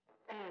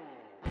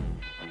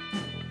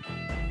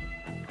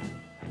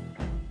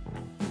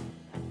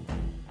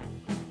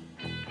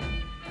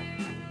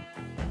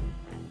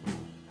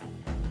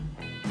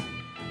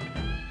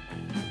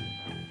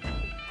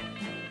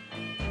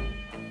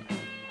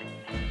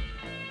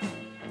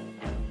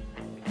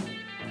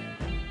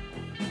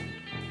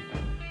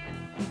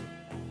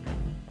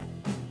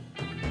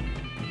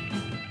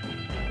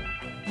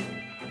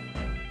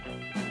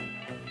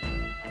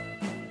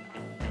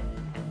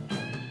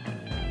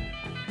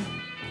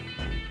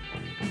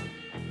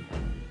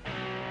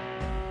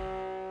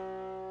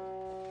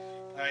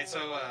right,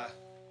 so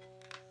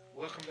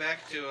welcome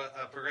back to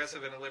a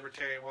progressive and a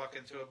libertarian walk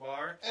into a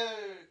bar.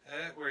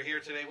 We're here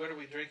today. What are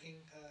we drinking,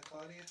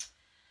 Claudia?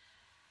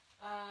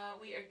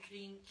 We are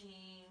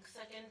drinking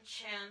Second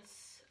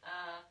Chance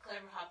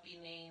Clever Hoppy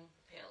Name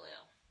Pale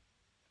Ale.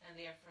 And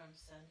they are from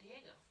San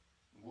Diego.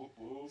 Whoop,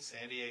 whoop.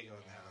 San Diego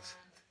in the house.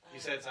 You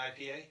said it's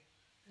IPA?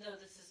 No,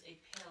 this is a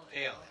pale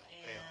ale.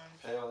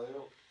 Pale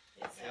ale.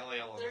 It's pale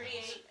ale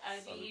 38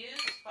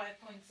 IBUs,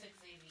 5.6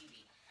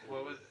 ABV.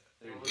 What was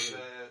the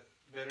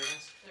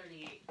bitterness?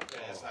 38.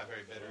 Yeah, it's not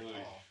very bitter at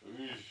all.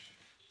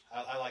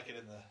 I like it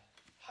in the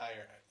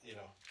higher,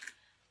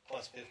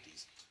 plus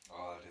 50s.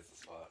 Oh, that is the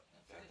spot.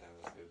 That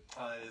is good.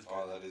 Oh, that is good.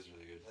 Oh, that is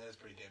really good. That is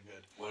pretty damn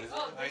good. What is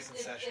it? Nice and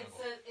sessionable.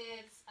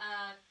 It's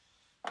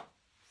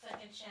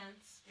Second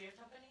Chance Beer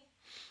Company.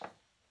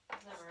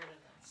 Never heard of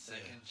them.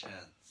 Second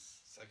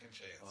Chance. Second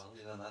Chance. Well,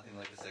 nothing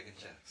like a second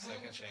chance.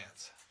 Second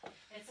Chance.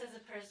 It says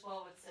it pairs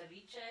well with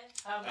ceviche.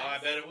 I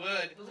bet it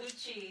would. Blue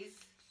cheese,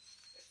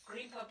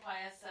 green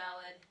papaya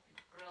salad,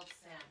 grilled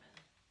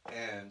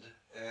salmon.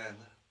 And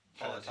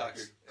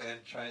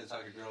trying to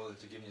talk a girl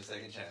into giving you a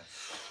second chance.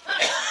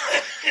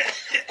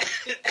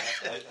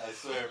 I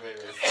swear, baby.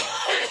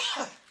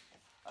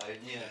 I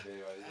need it,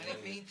 baby. I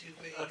didn't mean to,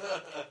 baby.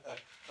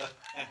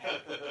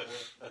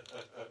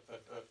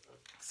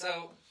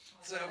 So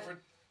for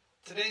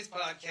today's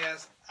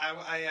podcast,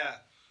 I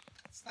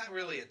it's not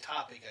really a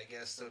topic, I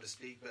guess, so to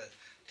speak, but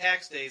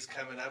tax day is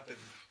coming up, and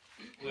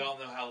we all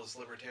know how us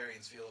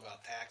libertarians feel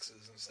about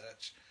taxes and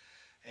such,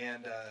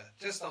 and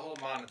just the whole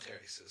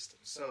monetary system.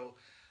 So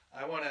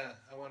I want to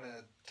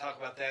talk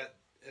about that,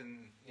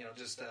 and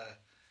just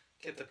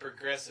get the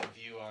progressive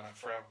view on it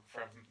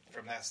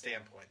from that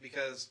standpoint,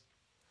 because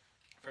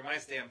from my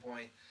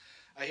standpoint,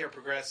 I hear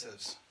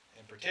progressives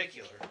in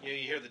particular. You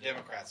hear the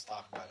Democrats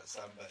talk about it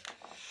some, but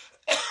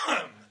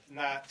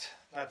not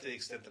to the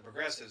extent the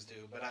progressives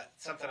do. But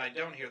something I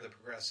don't hear the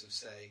progressives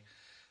say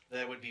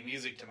that would be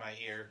music to my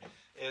ear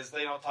is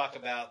they don't talk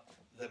about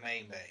the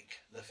main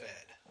bank, the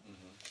Fed.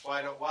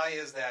 Mm-hmm. Why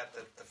is that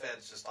the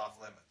Fed's just off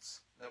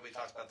limits? Nobody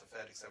talks about the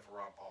Fed except for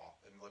Ron Paul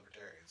and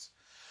libertarians.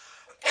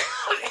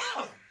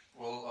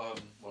 Well,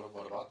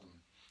 what about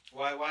them?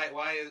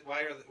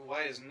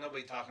 Why is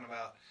nobody talking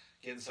about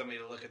getting somebody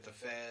to look at the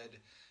Fed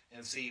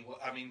and see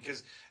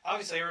because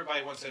obviously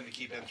everybody wants them to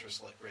keep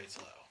interest rates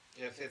low.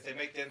 If they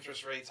make the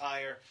interest rates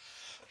higher,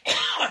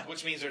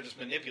 which means they're just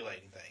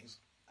manipulating things,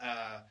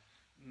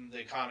 the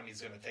economy is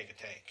going to take a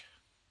tank.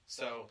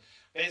 So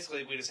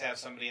basically, we just have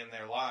somebody in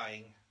there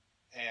lying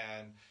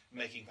and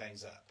making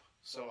things up.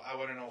 So I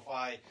want to know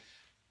why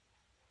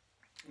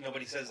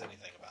nobody says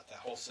anything about that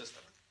whole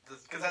system,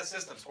 because that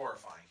system's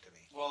horrifying to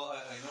me. Well,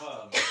 I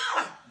know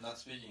I'm not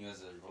speaking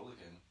as a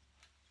Republican,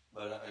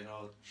 but I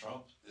know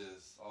Trump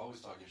is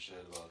always talking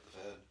shit about the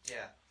Fed.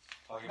 Yeah.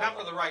 Not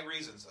for the right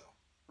reasons, though.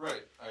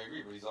 Right, I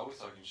agree, but he's always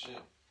talking shit.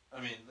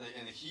 I mean,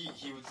 and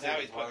he would say... Now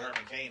he's putting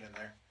Herman Cain in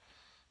there.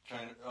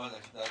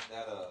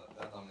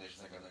 That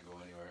nomination's not going to go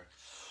anywhere.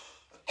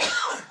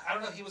 I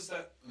don't know, he was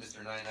the...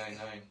 Mr.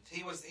 999.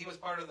 He was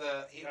part of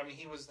the...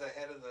 He was the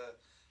head of the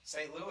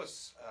St.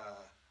 Louis...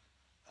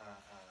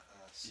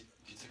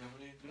 pizza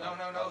company?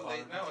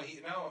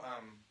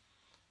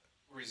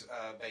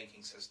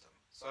 Banking system.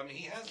 So,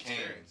 he has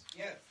experience.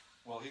 Yeah.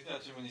 Well, he's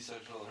got too many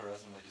sexual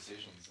harassment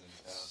accusations in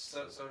the past.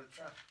 So did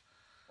Trump.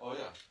 Oh,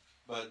 yeah.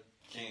 But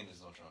Cain is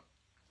no Trump.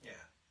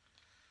 Yeah.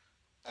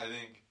 I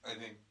think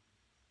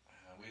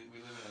we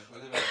live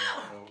in an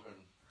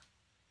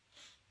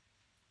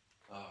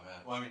oh,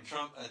 man. Well,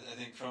 Trump, I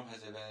think Trump has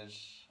the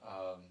advantage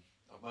of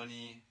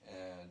money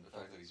and the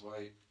fact that he's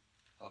white,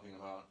 helping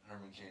him out.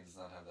 Herman Cain does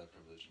not have that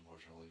privilege,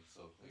 unfortunately.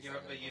 So,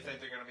 but you think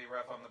they're going to be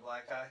rough on the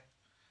black guy?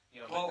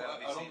 You don't well, think that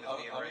would be seen as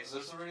being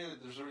racist?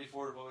 There's already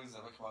 4 Republicans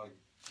that have come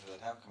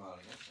out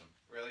against him.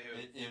 Really?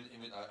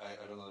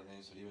 I don't know their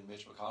names, but even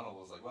Mitch McConnell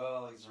was like,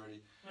 well, he's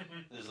already,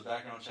 there's a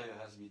background check that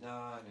has to be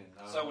done.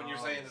 And so when you're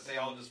saying that they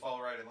all just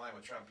fall right in line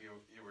with Trump, you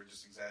were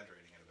just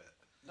exaggerating it a bit.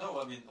 No,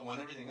 on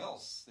everything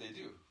else, they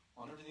do.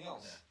 On everything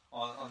else. Yeah.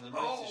 On the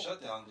emergency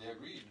shutdown, they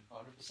agreed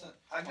 100%.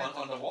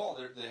 On the wall,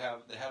 they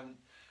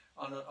haven't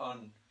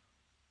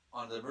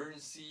on the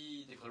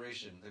emergency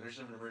declaration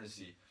of an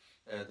emergency.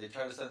 They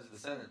tried to send it to the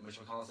Senate. Mitch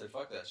McConnell said,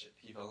 "Fuck that shit."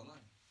 He fell in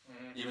line.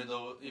 Mm-hmm. Even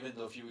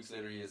though a few weeks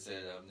later he had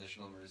said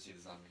national emergency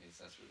does not make any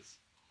sense for this.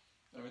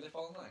 They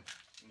fall in line.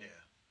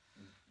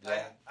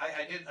 Yeah.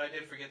 I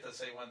did forget to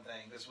say one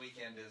thing. This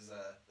weekend is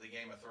the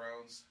Game of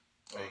Thrones.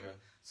 Okay.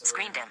 So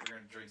we're going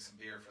to drink some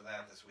beer for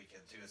that this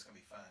weekend too. It's going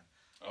to be fun.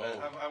 Oh.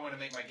 I want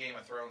to make my Game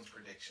of Thrones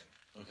prediction.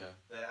 Okay.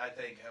 That I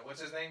think what's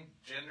his name?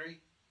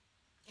 Gendry.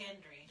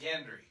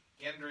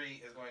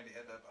 Gendry is going to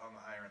end up on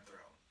the Iron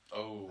Throne.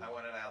 Oh. I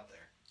want it out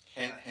there.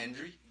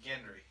 Gendry?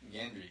 Gendry.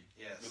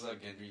 Yes. Good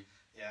luck, Gendry.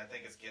 Yeah, I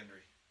think it's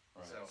Gendry.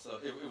 Right. So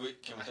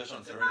can we touch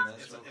on current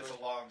events? It's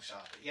a long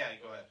shot. Yeah,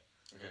 go ahead.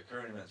 Okay,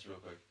 current events real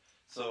quick.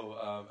 So,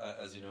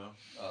 as you know,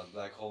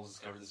 Black Holes is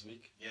covered this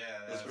week. Yeah.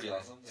 That's pretty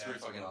awesome. It's pretty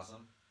fucking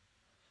awesome.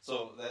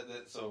 So,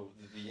 so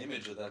the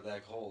image of that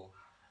black hole,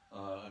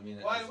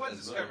 it wasn't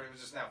discovered, it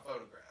was just now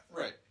photographed.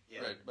 Right.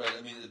 Yeah. Right, but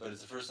I mean, but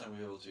it's the first time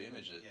we were able to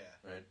image it. Yeah.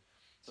 Right.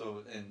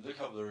 So, and look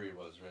how blurry it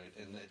was, right?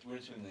 And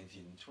we're in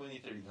 2019,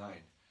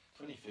 2039,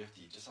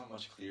 2050. Just how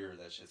much clearer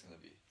that shit's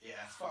gonna be. Yeah.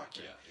 Fuck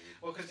yeah, dude.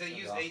 Well, because they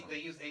It's use gonna be eight. awesome.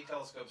 They use 8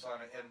 telescopes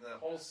on it, and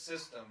the whole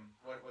system.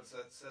 What's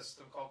that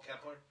system called?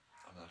 Kepler.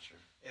 I'm not sure.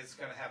 It's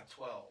going to have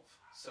 12.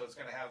 So it's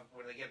going to have,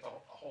 when they get the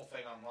whole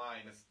thing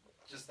online, it's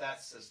just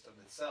that system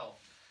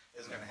itself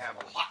is going to have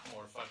a lot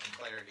more fucking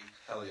clarity.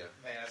 Hell yeah.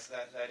 Man,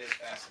 that is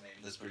fascinating.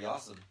 That's pretty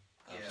awesome.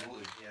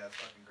 Absolutely. Yeah, it's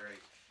fucking great.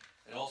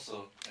 And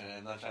also, and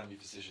I'm not trying to be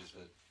facetious,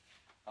 but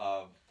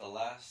the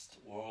last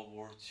World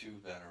War II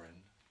veteran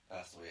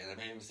passed away, and I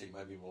made a mistake. It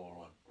might be World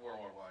War One. World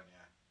War One,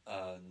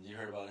 yeah. You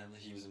heard about him?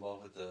 He was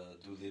involved with the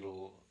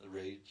Doolittle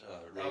raid.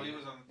 He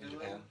was on in Doolittle?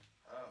 Japan.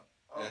 Oh.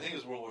 Yeah, I think it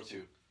was World War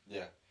II.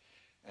 Yeah.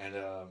 And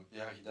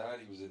he died.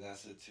 He was an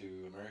asset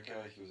to America.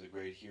 He was a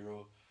great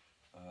hero.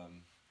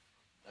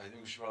 I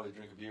think we should probably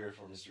drink a beer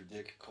for Mr.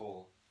 Dick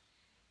Cole.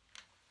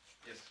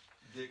 Yes.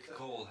 Dick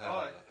Cole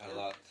had a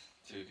lot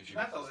to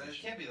contribute.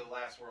 It can't be the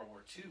last World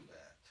War II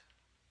vet.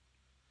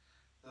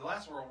 The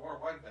last World War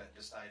I vet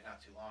just died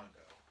not too long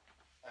ago.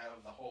 Out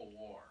of the whole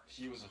war.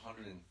 He was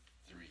 103,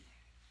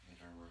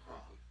 if I remember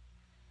correctly.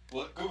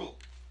 What? Google.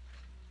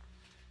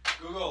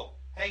 Google.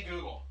 Hey,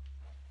 Google.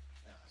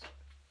 No, that's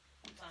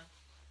okay. It's on.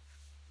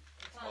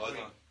 Oh, it's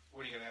on.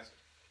 What are you going to ask?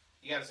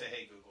 You got to say,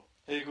 hey, Google.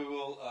 Hey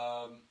Google,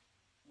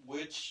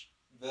 which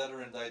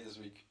veteran died this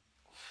week?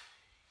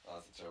 Oh,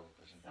 that's a terrible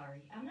question.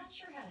 Sorry, I'm not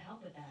sure how to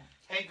help with that.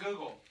 Hey,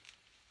 Google.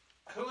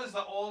 Who is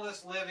the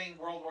oldest living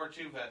World War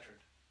II veteran?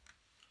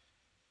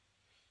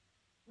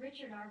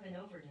 Richard R. Van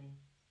Overden.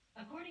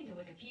 According to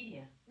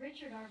Wikipedia,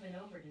 Richard R. Van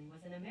Overden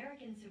was an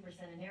American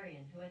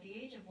supercentenarian who at the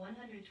age of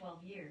 112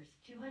 years,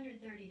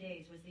 230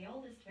 days was the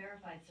oldest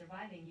verified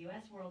surviving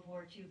U.S. World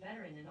War II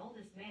veteran and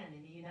oldest man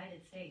in the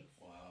United States.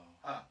 Wow.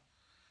 Huh.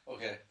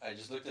 Okay, I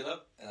just looked it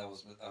up and I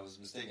was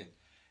mistaken.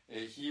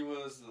 He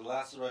was the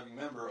last surviving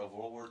member of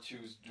World War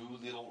II's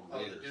Doolittle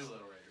Raiders. Oh, the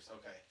Doolittle Raiders,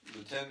 okay.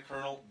 Lieutenant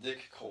Colonel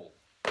Dick Cole.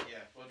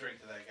 Yeah, we'll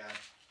drink to that guy.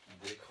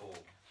 Dick Cole.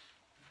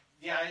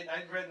 Yeah,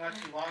 I'd read not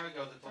too long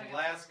ago that the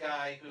last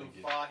guy who Thank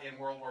you. fought in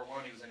World War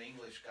I, he was an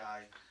English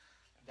guy,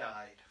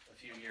 died a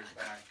few years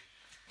back.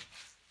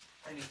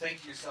 And you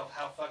think to yourself,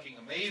 how fucking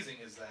amazing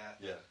is that?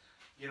 Yeah.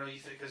 You know, you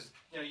think, because,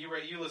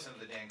 you listen to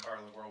the Dan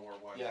Carlin World War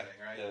I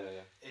thing, right?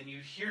 Yeah. And you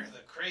hear the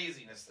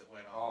craziness that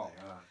went Oh, on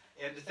there. man.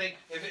 And to think,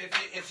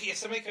 if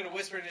somebody could have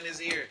whispered in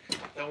his ear,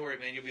 don't worry,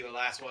 man, you'll be the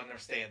last one there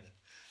standing.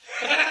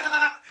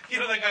 That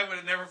guy would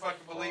have never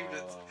fucking believed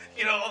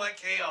it. All that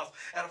chaos.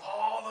 Out of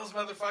all those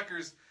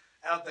motherfuckers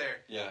out there,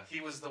 Yeah. he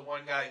was the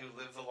one guy who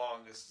lived the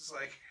longest. It's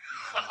like...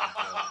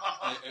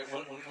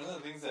 One of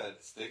the things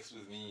that sticks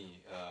with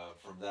me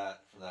from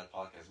that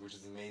podcast, which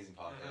is an amazing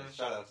podcast.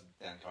 Shout out to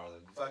Dan Carlin.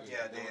 Fuck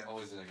yeah, Dan.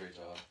 Always doing a great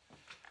job.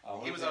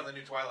 He was on the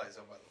new Twilight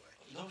Zone, by the way.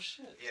 No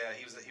shit. Yeah,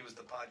 he was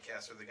the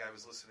podcaster the guy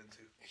was listening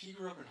to. He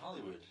grew up in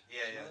Hollywood.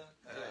 Yeah.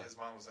 Yeah. His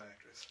mom was an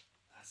actress.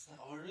 That's not.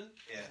 Oh really?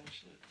 Yeah. Oh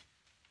shit.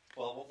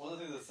 Well, one of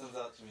the things that stands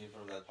out to me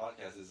from that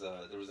podcast is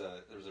there was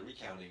a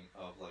recounting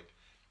of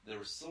there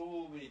were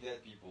so many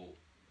dead people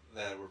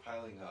that were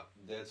piling up,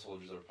 dead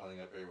soldiers that were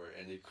piling up everywhere,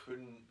 and they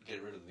couldn't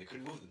get rid of them. They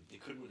couldn't move them.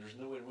 There's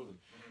no way to move them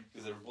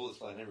because there were bullets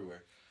flying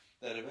everywhere.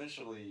 That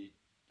eventually,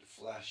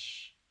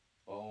 flesh,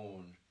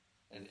 bone,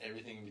 and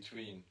everything in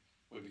between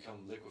would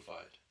become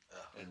liquefied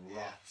and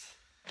rot.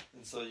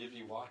 And so you'd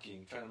be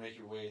walking, trying to make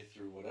your way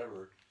through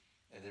whatever,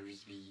 and there would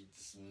just be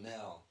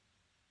smell,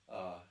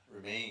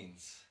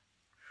 remains,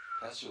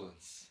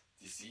 pestilence,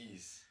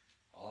 disease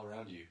all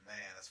around you. Man,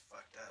 that's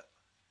fucked up.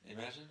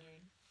 Imagine,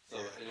 dude. So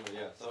anyway,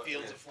 yeah. So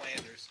Fields of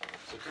Flanders.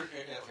 So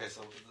okay,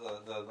 so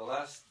the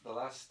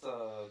last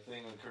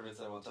thing on Kermit's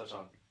I want to touch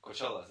on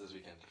Coachella this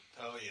weekend.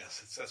 Oh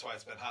yes, that's why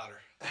it's been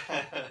hotter.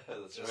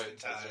 That's Just right. in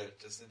time. That's right.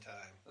 Just in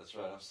time. That's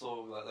right. I'm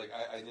so glad.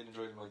 I did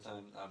enjoy it my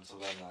time. I'm so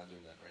glad I'm not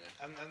doing that right now.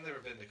 I've never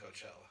been to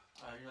Coachella.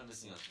 You're not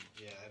missing out too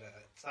much. Yeah,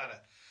 it's not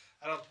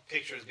I don't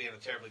picture it as being a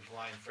terribly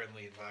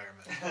blind-friendly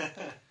environment.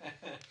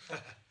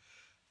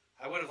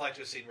 I would have liked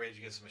to have seen Rage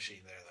Against the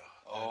Machine there,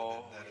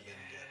 though. That'd have been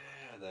good.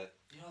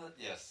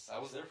 Yes, I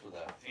was there for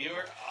that. You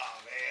were? Oh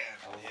man,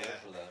 I was there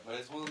for that. But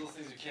it's one of those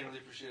things you can't really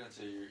appreciate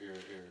until you're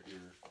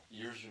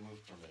years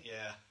removed from it.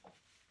 Yeah.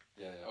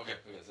 Okay.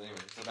 So anyway,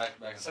 so back.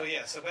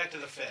 So back to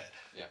the Fed.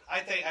 Yeah. I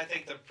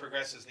think the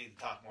progressives need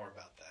to talk more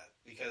about that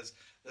because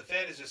the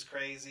Fed is just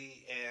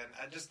crazy,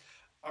 and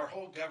our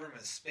whole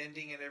government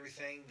spending and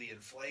everything, the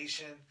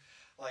inflation.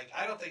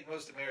 I don't think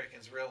most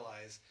Americans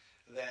realize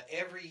that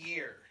every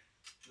year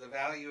the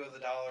value of the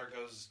dollar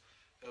goes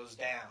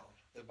down.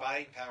 The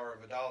buying power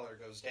of a dollar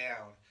goes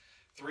down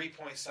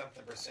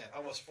 3-point-something%,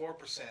 almost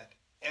 4%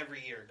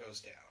 every year it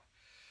goes down.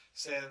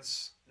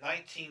 Since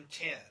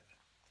 1910,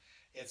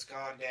 it's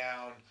gone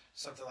down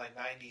something like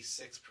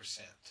 96%.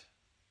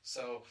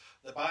 So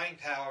the buying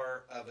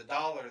power of a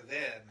dollar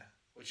then,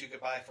 which you could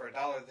buy for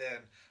 $1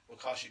 then, will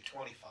cost you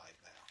 25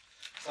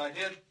 now. So I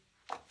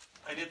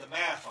did the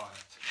math on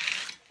it,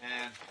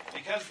 and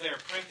because they're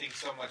printing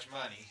so much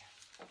money,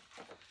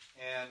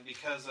 and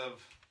because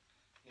of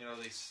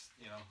these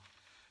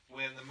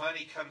when the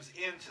money comes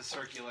into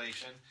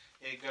circulation,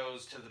 it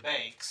goes to the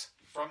banks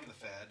from the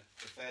Fed.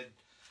 The Fed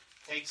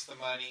takes the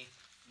money,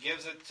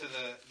 gives it to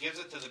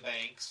the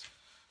banks,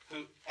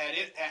 who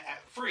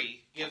at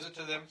free, gives it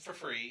to them for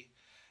free,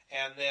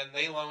 and then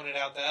they loan it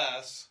out to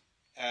us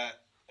at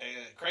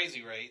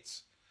crazy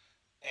rates,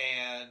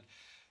 and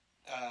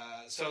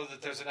so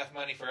that there's enough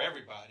money for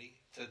everybody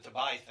to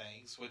buy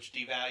things, which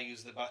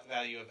devalues the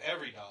value of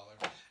every dollar.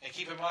 And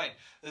keep in mind,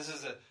 this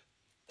is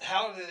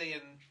how do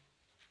they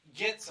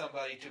get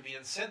somebody to be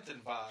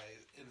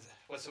incentivized?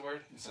 What's the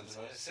word?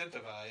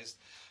 Incentivized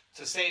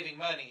to saving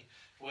money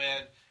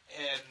when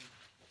in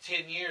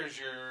 10 years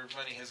your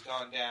money has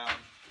gone down,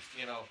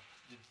 15%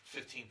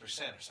 or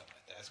something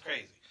like that. It's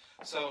crazy.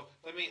 So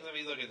let me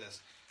look at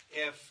this.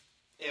 If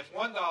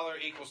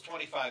 $1 equals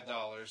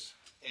 $25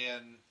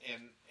 in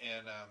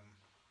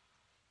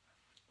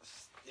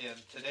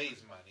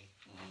today's money,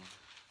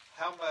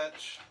 how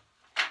much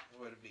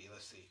would it be?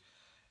 Let's see.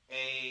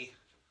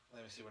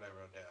 Let me see what I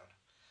wrote down.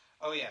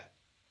 Oh yeah,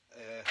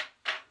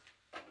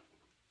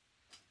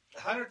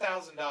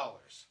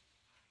 $100,000.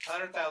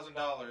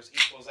 $100,000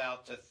 equals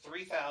out to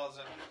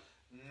 $3,958.18.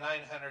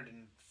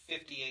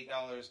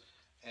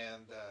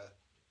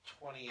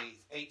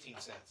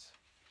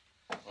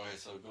 Okay,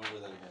 so go over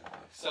that again.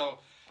 So,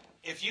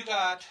 if you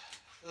got,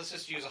 let's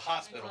just use a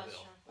hospital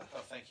bill.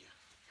 Oh, thank you.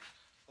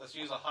 Let's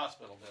use a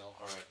hospital bill.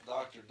 All right,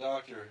 doctor.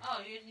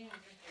 Oh, you didn't even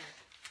drink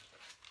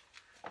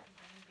yours.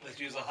 Let's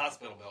use a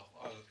hospital bill.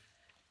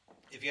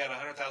 If you had a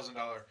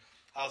 $100,000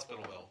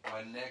 hospital bill.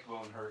 My neck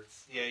bone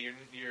hurts. Yeah, your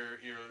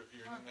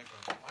neck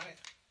bone. Why?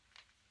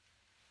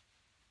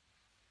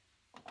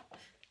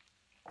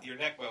 Your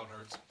neck bone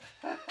hurts,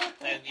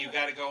 and you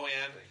got to go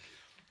in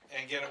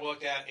and get it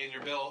looked at. And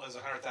your bill is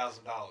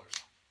 $100,000. All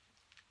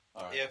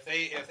right. If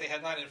they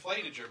had not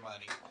inflated your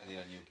money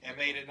and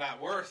made it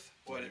not worth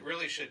what it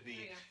really should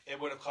be, it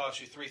would have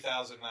cost you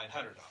 $3,900.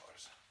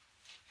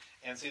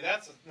 And see,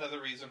 that's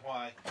another reason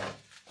why,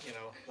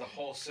 the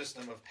whole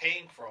system of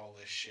paying for all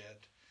this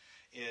shit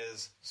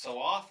is so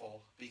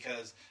awful,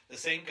 because the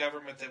same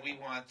government that we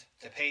want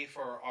to pay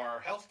for our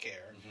health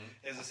care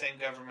is the same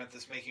government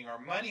that's making our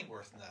money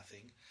worth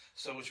nothing.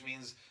 So, which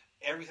means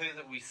everything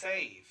that we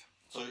save.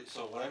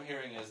 So what I'm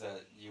hearing is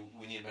that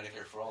we need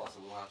Medicare for all, so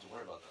we don't have to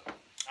worry about that.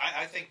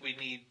 I think we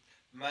need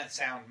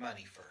sound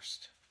money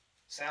first.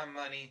 Sound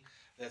money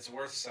that's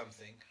worth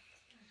something.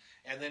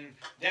 And then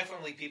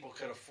definitely people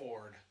could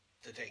afford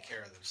to take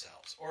care of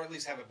themselves, or at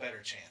least have a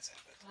better chance at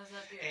it. How's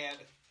that beer? And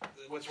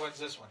which one's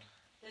this one?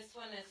 This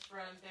one is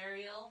from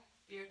Burial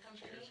Beer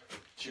Company.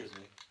 Cheers,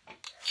 mate.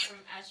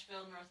 From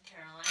Asheville, North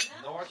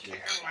Carolina. North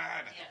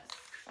Carolina. Yes.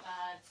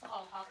 It's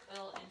called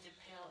Hawkbill India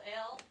Pale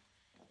Ale.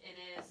 It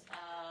is,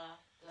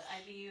 the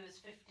IBU is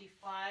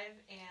 55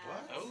 and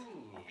What?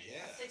 Oh,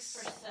 yeah.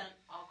 6%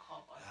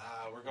 alcohol by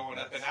We're going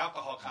up in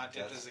alcohol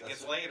content as it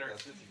gets later.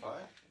 That's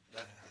 55?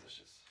 That's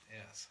delicious.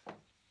 Yes.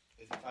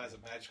 55 is a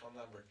magical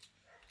number.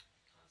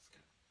 That's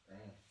good.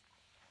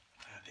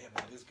 Damn,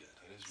 that is good.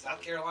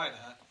 South Carolina,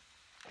 huh?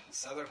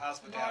 Southern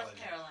hospitality. North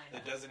Carolina.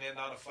 That doesn't end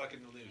on a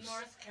fucking loose.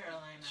 North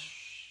Carolina.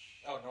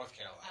 Oh, North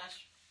Carolina.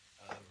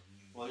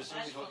 Well, you're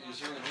certainly hopeful,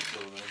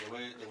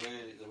 man.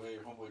 The way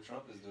your homeboy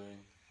Trump is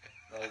doing,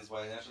 that is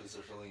why nationalists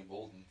are feeling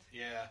emboldened.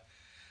 Yeah.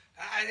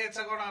 It's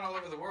going on all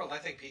over the world. I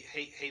think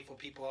hateful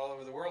people all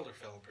over the world are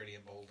feeling pretty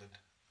emboldened.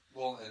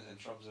 Well, and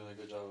Trump's doing a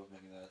good job of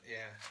making that.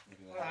 Yeah.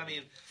 Making that Well, I happen.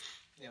 mean,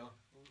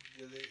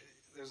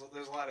 there's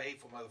a lot of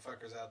hateful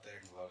motherfuckers out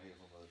there. A lot of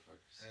hateful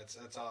motherfuckers.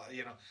 That's all.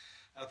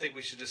 I don't think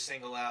we should just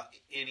single out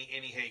any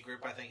hate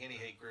group. I think any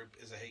hate group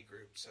is a hate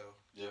group. So.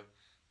 Yep.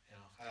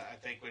 I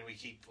think when we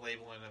keep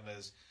labeling them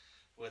as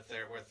with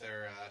their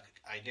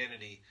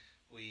identity,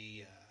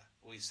 we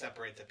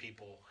separate the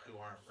people who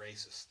aren't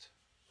racist.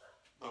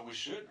 But we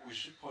should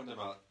point them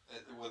out,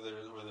 whether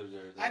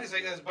they're I just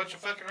think there's a bunch of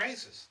fucking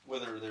racists.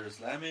 Whether they're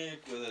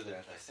Islamic, whether they're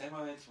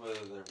anti-Semites,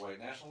 whether they're white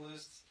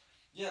nationalists.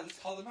 Yeah, let's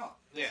call them out.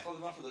 Let's call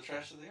them out for the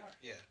trash that they are.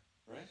 Yeah.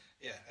 Right?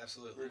 Yeah,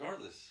 absolutely.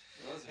 Regardless.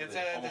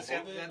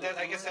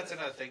 I guess that's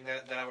another thing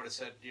that I would have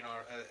said, in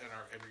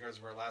regards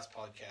to our last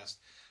podcast.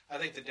 I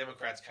think the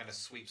Democrats kind of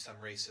sweep some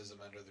racism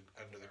under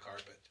the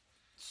carpet.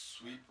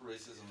 Sweep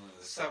racism under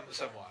the carpet?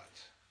 Somewhat.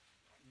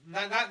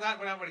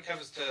 Not when it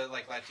comes to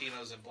like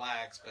Latinos and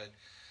blacks, but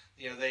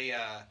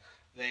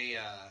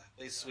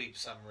they sweep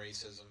some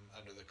racism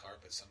under the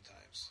carpet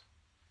sometimes.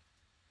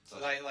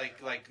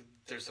 Like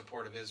their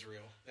support of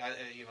Israel.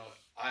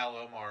 Isle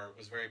Omar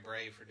was very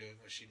brave for doing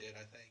what she did.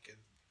 I think, and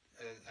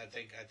I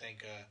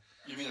think.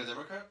 You mean a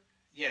Democrat?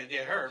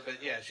 Yeah, her,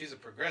 but yeah, she's a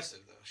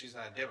progressive though. She's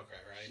not a Democrat,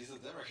 right? She's a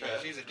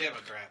Democrat. She's a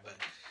Democrat, but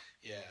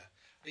yeah,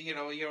 but you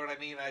know what I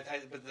mean.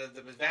 But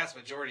the vast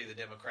majority of the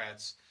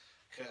Democrats,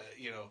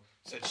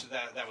 said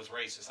that was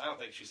racist. I don't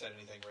think she said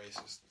anything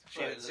racist.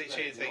 She didn't say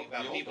anything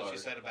about people. She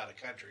said about a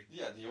country.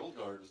 Yeah, the old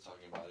guard was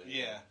talking about it.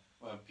 Yeah,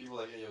 people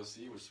like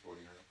AOC were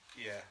supporting her.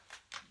 Yeah,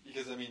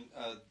 because I mean,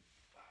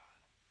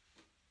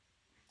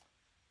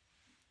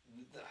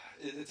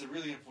 it's a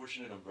really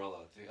unfortunate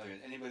umbrella. I mean,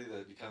 anybody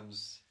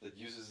that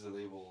uses the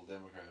label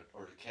Democrat,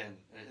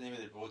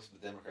 anybody that votes for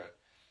the Democrat,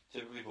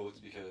 typically votes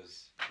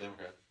because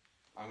Democrat.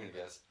 I'm going to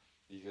guess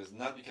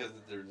not because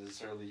they're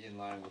necessarily in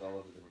line with all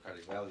of the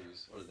democratic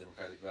values or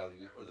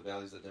the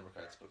values that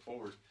Democrats put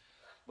forward,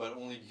 but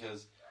only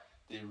because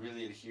they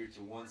really adhere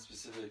to one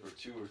specific or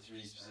two or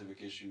three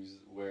specific issues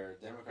where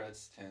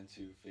Democrats tend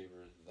to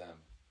favor them,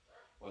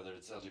 whether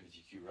it's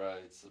LGBTQ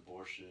rights,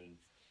 abortion,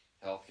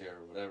 healthcare,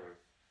 or whatever.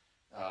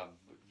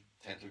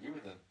 Tend to agree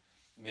with them.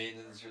 May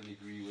not necessarily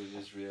agree with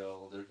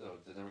Israel.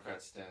 The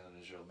Democrats stand on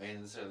Israel. May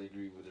not necessarily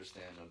agree with their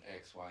stand on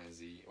X, Y, and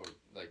Z, or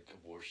like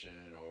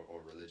abortion,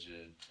 or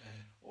religion,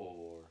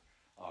 or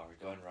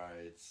gun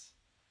rights,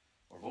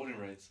 or voting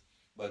rights.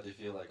 But they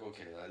feel like,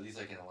 okay, at least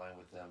I can align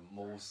with them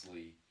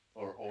mostly,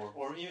 or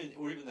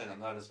even then, I'm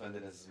not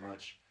offended as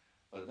much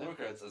by the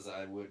Democrats as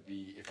I would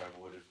be if I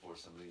voted for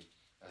somebody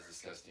as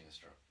disgusting as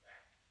Trump.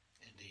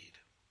 Indeed.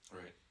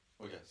 Right.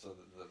 Okay, so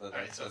Right,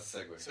 that's a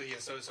segue.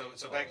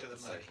 So back to the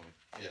money.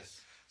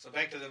 Yes. So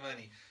back to the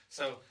money.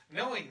 So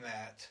knowing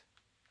that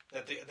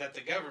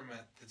the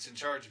government that's in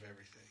charge of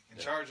everything,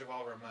 charge of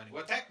all of our money.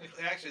 Well,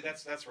 technically, actually,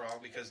 that's wrong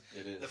because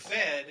the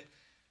Fed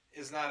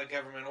is not a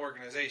government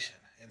organization,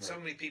 and so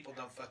many people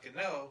don't fucking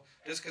know.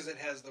 Just because it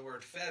has the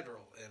word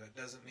federal in it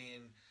doesn't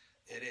mean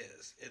it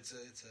is. It's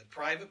a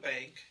private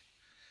bank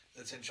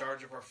that's in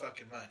charge of our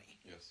fucking money.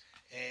 Yes.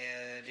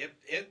 And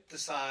it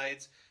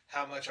decides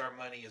how much our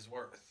money is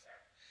worth.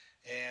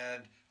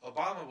 And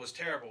Obama was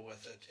terrible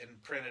with it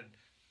and printed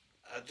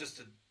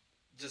just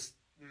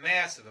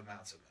massive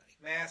amounts of money.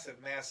 Massive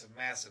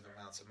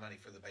amounts of money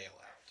for the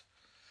bailout.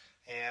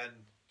 And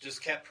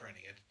just kept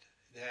printing it.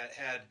 That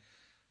had,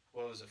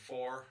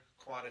 4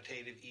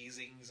 quantitative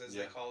easings, as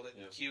they called it?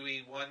 Yeah.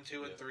 QE 1,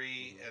 2, and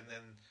 3, and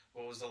then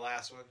what was the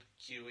last one?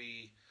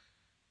 QE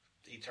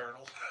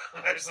Eternal,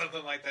 or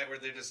something like that, where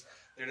they're just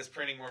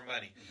printing more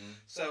money. Mm-hmm.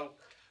 So,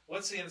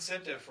 what's the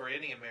incentive for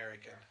any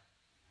American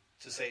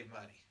to save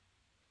money?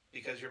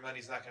 Because your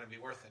money's not going to be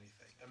worth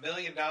anything. $1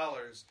 million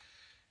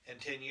in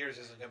 10 years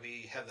isn't going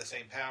to have the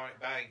same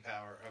buying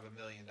power of $1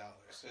 million.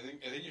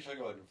 I think you're talking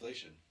about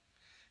inflation.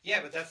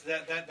 Yeah, but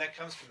that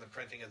comes from the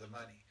printing of the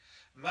money.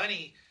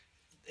 Money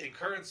in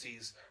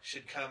currencies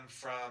should come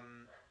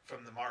from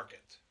the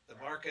market. The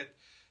market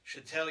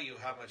should tell you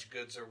how much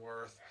goods are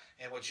worth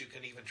and what you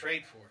can even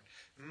trade for it.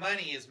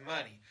 Money is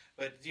money,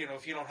 but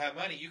if you don't have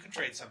money, you can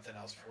trade something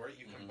else for it.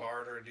 You can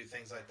barter and do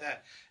things like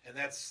that, and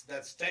that's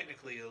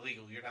technically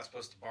illegal. You're not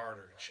supposed to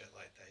barter and shit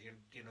like that.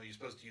 You're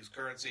supposed to use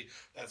currency.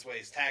 That's why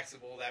it's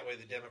taxable. That way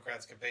the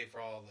Democrats can pay for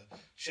all the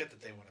shit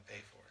that they want to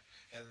pay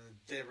for, and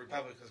the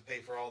Republicans pay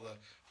for all the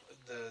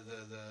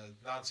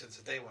nonsense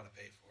that they want to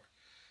pay for.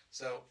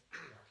 So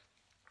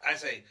I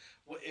say,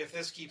 if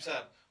this keeps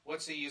up,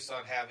 what's the use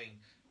on having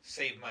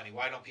save money?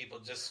 Why don't people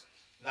just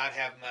not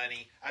have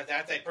money? I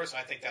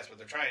think that's what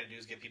they're trying to do,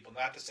 is get people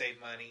not to save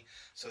money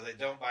so they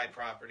don't buy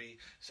property,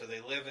 so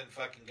they live in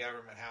fucking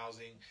government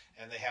housing,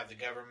 and they have the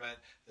government,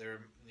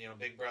 their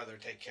big brother,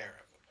 take care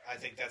of them. I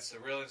think that's the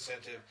real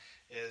incentive,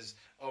 is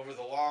over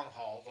the long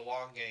haul, the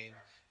long game,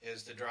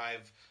 is to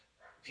drive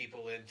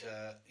people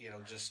into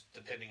just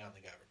depending on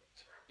the government,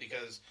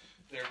 because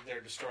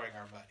they're destroying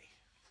our money.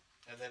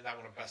 And then I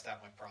want to bust out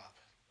my prop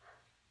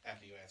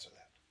after you answer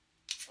that.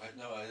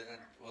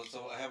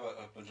 So I have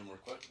a bunch of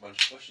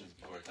questions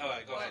before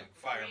I go ahead.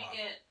 Fire them off.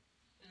 Before you get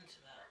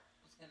into that,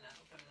 I was going to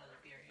open another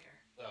beer here.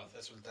 Oh,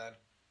 this was done?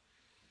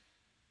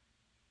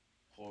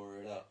 Pour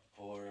it up.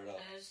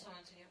 I just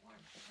wanted to get warm.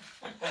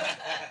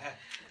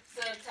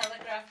 So,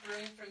 Telegraph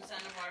Brewing from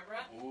Santa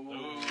Barbara.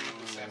 Ooh,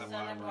 Santa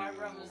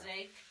Barbara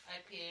Mosaic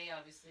IPA,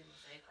 obviously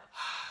Mosaic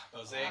hops.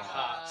 Mosaic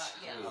hops.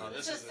 Yeah. Oh,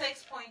 this is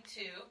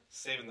 6.2.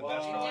 Saving the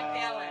best for last.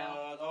 Pale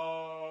ale.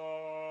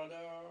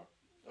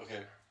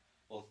 Okay.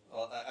 Well,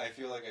 I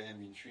feel like I am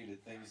being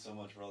treated. Thank you so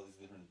much for all these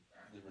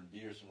different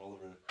beers from all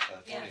over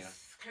California.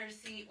 Yes,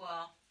 courtesy,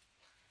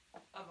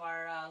 of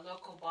our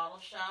local bottle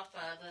shop,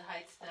 the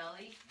Heights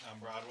Deli. On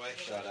Broadway.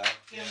 Shout out.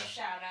 Give them a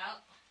shout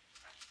out.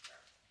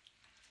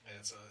 Yeah,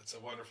 it's a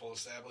wonderful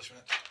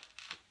establishment.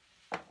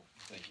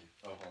 Thank you.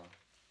 Oh, hold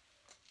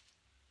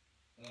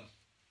on.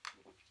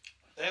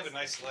 They have a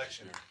nice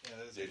selection.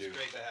 Yeah, it's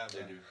great to have. They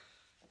do.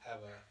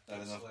 Have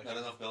not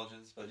enough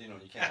Belgians, but you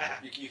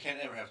can't you can't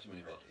ever have too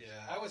many Belgians.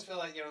 Yeah, I always feel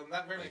like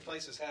not very many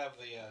places have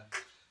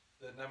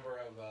the number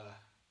of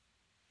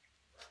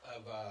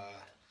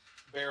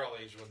barrel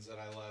aged ones that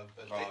I love,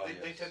 but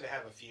they tend to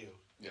have a few.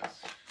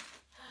 Yes.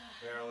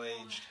 Barrel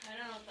aged. I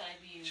don't know if the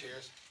IBU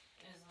Cheers.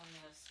 is on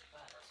this,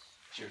 but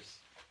Cheers.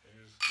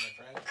 Cheers, my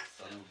friend.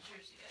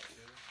 cheers, you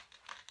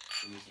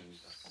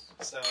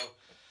guys. So,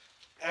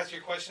 ask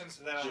your questions,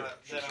 and then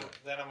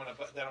I'm gonna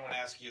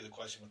ask you the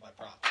question with my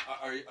prop.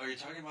 Are you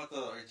talking about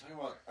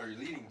are you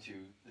leading to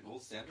the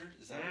gold standard?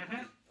 Is that?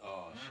 Mm-hmm.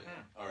 Oh shit!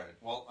 All right.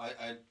 Well,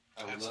 I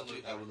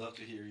would love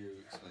to hear you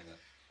explain that.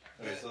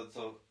 Okay,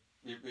 so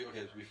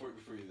before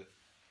you do that,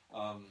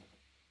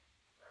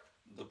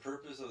 the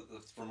purpose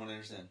of from what I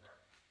understand,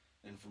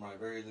 and from my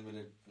very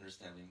limited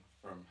understanding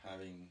from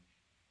having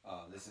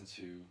listen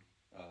to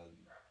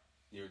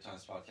New York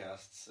Times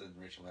podcasts and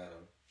Rachel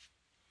Maddow.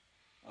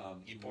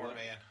 You poor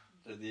man.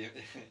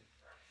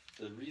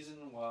 The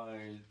reason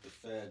why the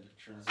Fed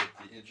turns up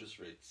the interest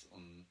rates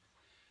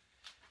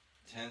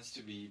tends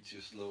to be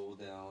to slow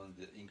down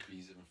the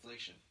increase of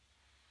inflation.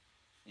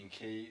 In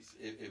case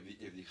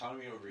if the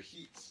economy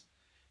overheats,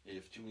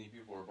 if too many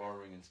people are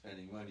borrowing and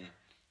spending money,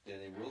 then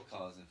it will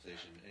cause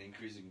inflation, an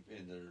increasing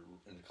in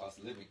the cost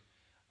of living,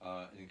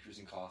 an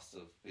increasing cost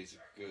of basic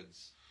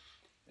goods.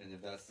 And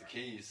if that's the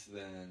case,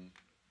 then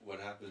what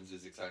happens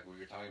is exactly what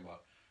you're talking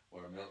about,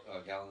 where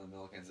a gallon of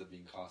milk ends up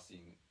being costing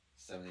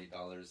 $7-8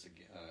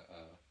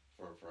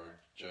 for a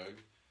jug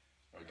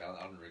or a gallon.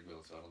 I don't drink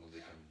milk, so I don't know if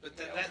they can. But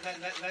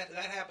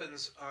that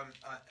happens on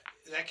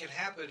that can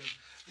happen.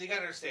 You got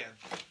to understand,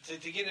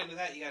 to get into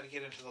that, you got to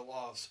get into the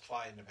law of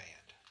supply and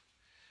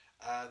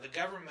demand. The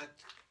government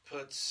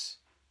puts,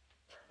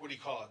 what do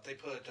you call it? They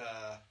put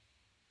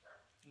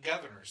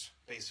governors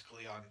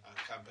basically on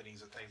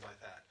companies and things like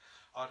that.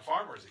 On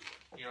farmers,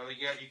 even.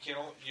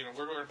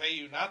 We're going to pay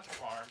you not to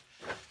farm,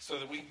 so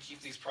that we can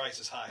keep these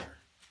prices higher.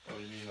 Oh,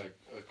 you mean like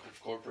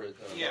corporate?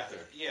 Yeah.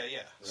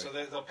 Right. So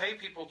they'll pay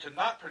people to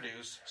not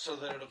produce, so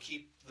that it'll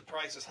keep the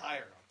prices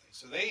higher on things.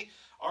 So they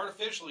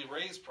artificially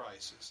raise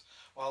prices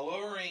while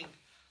lowering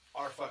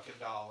our fucking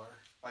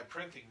dollar by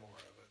printing more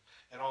of it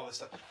and all this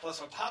stuff.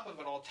 Plus, on top of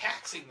it all,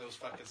 taxing those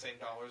fucking same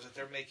dollars that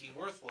they're making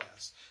worth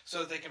less, so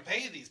that they can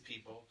pay these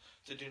people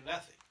to do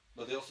nothing.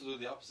 But they also do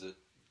the opposite.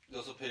 They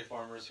also pay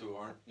farmers who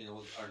aren't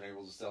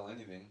able to sell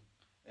anything,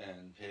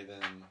 and pay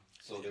them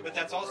so they. But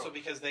that's also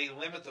because they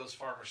limit those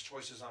farmers'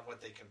 choices on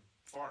what they can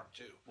farm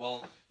too.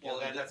 Well,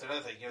 that's another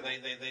thing.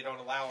 They don't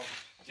allow them.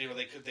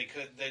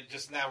 They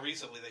just now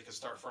recently they could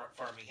start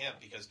farming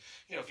hemp because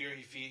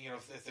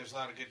if there's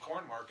not a good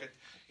corn market,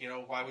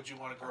 why would you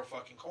want to grow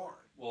fucking corn?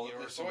 Well,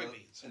 or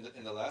soybeans.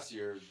 In the last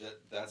year,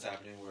 that's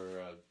happening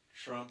where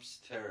Trump's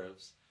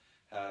tariffs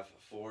have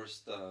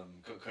forced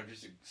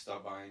countries to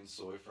stop buying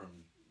soy from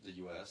the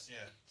U.S.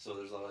 Yeah. So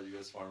there's a lot of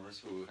U.S. farmers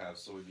who have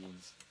soybean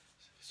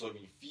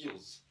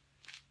fields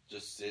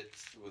just sit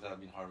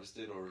without being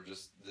harvested, or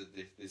just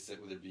they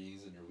sit with their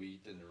beans and their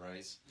wheat and their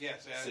rice.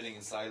 Yes. Sitting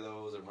in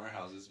silos or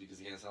warehouses because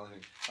they can't sell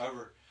anything.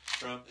 However,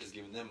 Trump is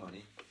giving them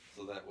money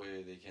so that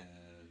way they can.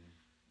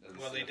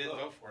 Well, they did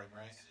vote for him,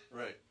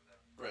 right?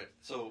 Right.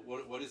 So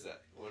what is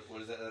that?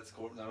 What is that? That's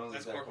not only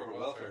that's is that corporate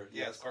welfare.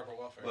 Yeah, it's corporate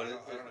welfare. But I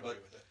don't agree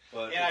with it.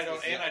 But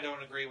I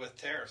don't agree with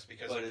tariffs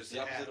because. But it's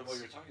the opposite of what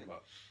you're talking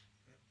about.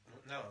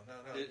 No.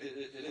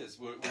 It is.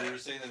 We were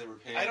saying that they were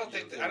paying. I don't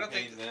think.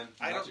 them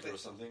not to grow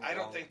something. I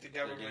don't think the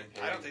government.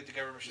 I don't think the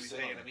government should be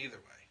paying them either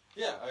way.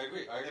 Yeah, I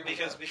agree.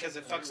 Because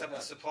it fucks up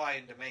the supply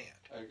and demand.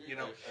 I agree.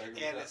 I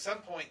agree and at some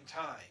point in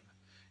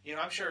time,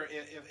 I'm sure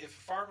if a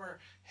farmer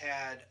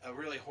had a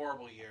really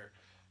horrible year,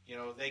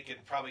 they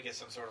could probably get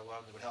some sort of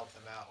loan that would help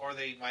them out, or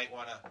they might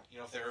want to,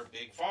 if they're a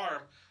big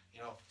farm,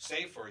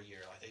 save for a year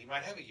like that. You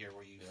might have a year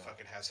where you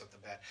fucking have something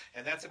bad,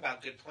 and that's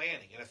about good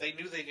planning. And if they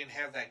knew they didn't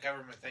have that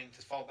government thing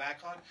to fall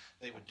back on,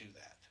 they would do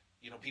that.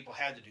 People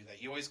had to do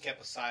that. You always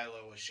kept a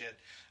silo of shit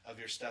of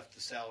your stuff to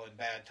sell in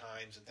bad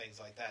times and things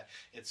like that.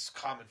 It's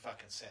common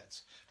fucking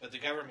sense. But the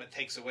government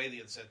takes away the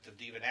incentive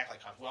to even act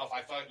like, well, if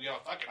I fuck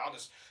it, I'll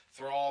just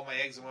throw all my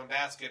eggs in one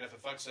basket. If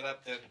it fucks it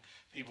up, then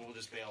people will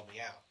just bail me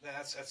out.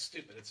 That's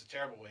stupid. It's a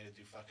terrible way to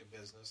do fucking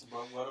business.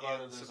 But what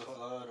about if there's a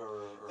flood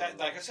or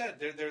like I said,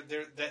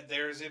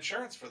 there's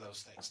insurance for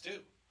those things too.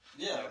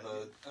 Yeah,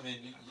 but I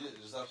mean,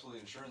 there's absolutely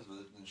insurance,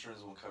 but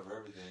insurance won't cover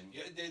everything.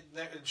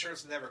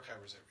 Insurance never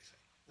covers everything.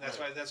 That's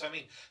why I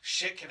mean,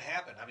 shit can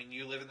happen. I mean,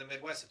 you live in the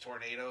Midwest, the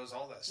tornadoes,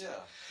 all that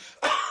stuff.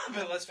 Yeah.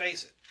 But let's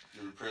face it.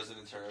 The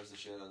president tariffs the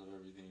shit out of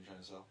everything you're trying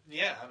to sell.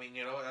 Yeah, I mean,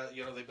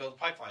 they build a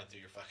pipeline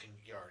through your fucking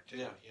yard too.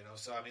 Yeah.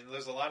 So I mean,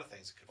 there's a lot of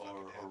things that could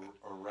fucking happen.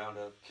 Or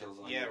Roundup kills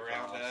all your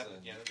crops. Roundup,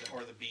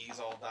 or the bees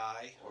all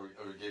die. Or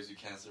it gives you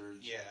cancer.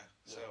 Yeah.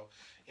 So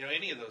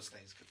any of those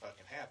things could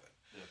fucking happen.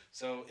 Yeah.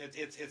 So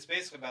it's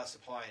basically about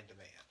supply and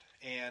demand.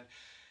 And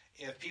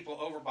if people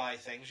overbuy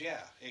things,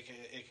 it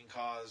can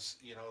cause,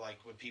 like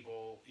when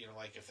people,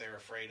 like if they're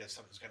afraid if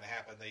something's going to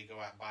happen, they go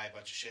out and buy a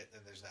bunch of shit, and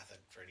then there's nothing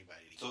for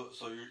anybody to eat.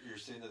 So you're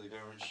saying that the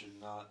government should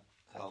not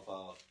help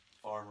out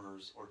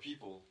farmers or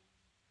people?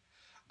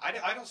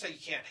 I don't say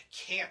you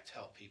can't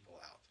help people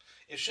out.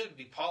 It shouldn't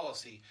be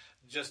policy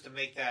just to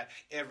make that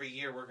every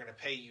year we're going to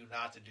pay you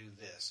not to do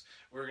this.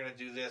 We're going to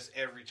do this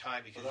every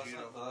time because but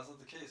that's not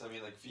the case. I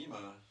mean, like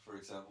FEMA, for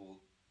example,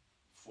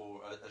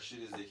 for as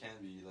shitty as they can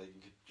be, like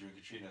during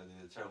Katrina,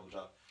 they did a terrible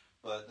job.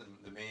 But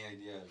the main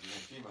idea of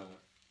FEMA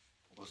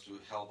was to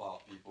help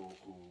out people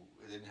who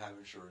didn't have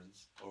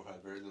insurance or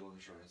had very little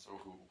insurance, or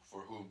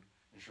for whom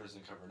insurance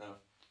didn't cover enough,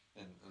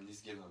 and at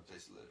least give them a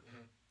place to live.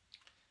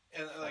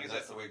 Mm-hmm. And like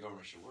that's the way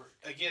government should work.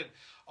 Again,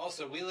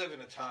 also we live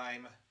in a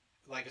time,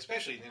 like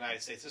especially in the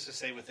United States, let's just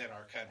say within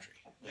our country,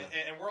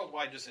 and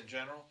worldwide just in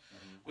general,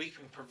 we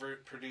can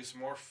produce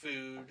more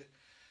food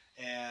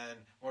and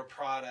more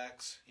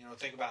products.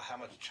 Think about how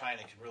much China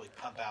can really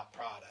pump out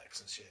products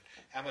and shit.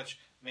 How much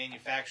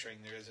manufacturing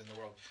there is in the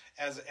world.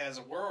 As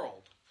a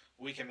world,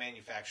 we can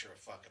manufacture a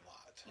fucking lot.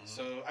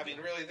 So, I mean,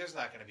 really, there's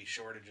not going to be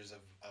shortages of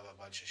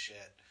a bunch of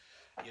shit,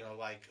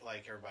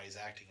 like everybody's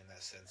acting in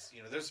that sense.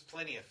 There's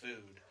plenty of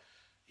food,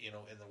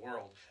 in the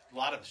world. A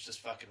lot of it's just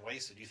fucking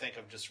wasted. You think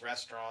of just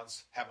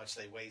restaurants, how much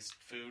they waste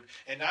food,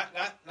 and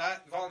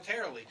not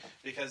voluntarily,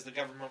 because the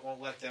government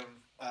won't let them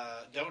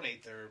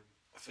donate their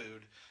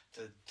food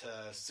to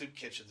soup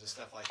kitchens and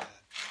stuff like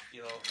that,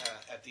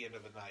 at the end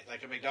of the night.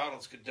 Like a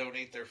McDonald's could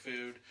donate their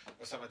food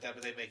or something like that,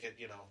 but they make it,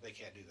 they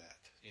can't do that.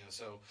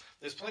 So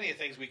there's plenty of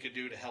things we could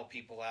do to help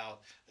people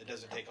out that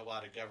doesn't take a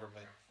lot of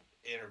government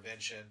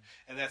intervention,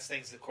 and that's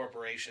things that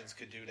corporations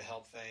could do to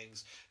help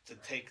things, to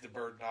take the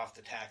burden off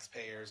the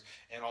taxpayers,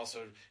 and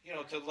also,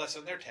 to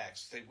lessen their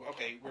tax. Say,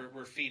 okay,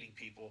 we're feeding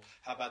people.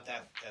 How about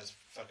that as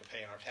fucking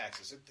paying our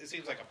taxes? It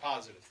seems like a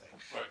positive thing.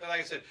 Right. But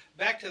like I said,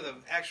 back to the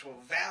actual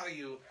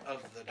value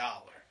of the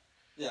dollar.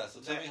 Yeah, so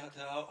tell me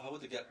how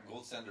would the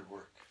gold standard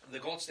work? The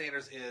gold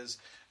standard is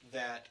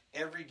that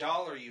every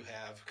dollar you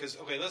have, because,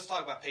 okay, let's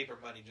talk about paper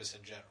money just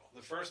in general.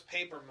 The first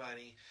paper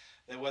money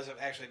that wasn't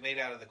actually made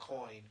out of the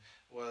coin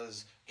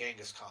was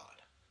Genghis Khan.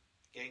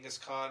 Genghis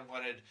Khan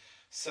wanted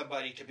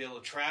somebody to be able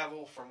to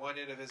travel from one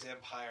end of his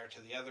empire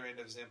to the other end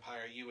of his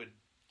empire. You would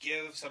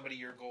give somebody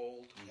your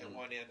gold at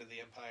one end of the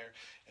empire,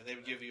 and they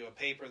would give you a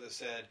paper that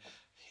said,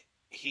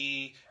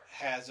 he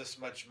has this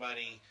much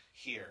money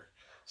here.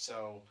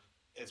 So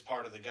it's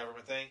part of the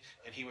government thing,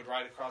 and he would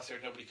write across there.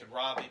 Nobody could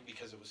rob him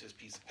because it was his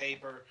piece of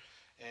paper,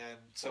 and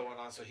so on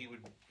and on. So he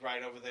would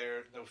write over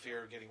there, no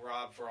fear of getting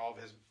robbed, for all of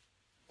his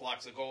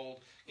blocks of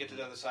gold, get to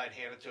the other side,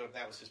 hand it to him.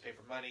 That was his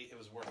paper money. It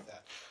was worth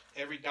that.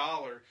 Every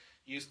dollar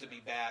used to be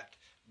backed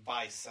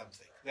by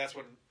something. That's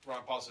when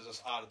Ron Paul says,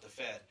 let's audit the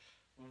Fed.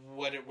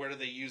 What are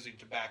they using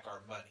to back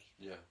our money?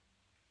 Yeah.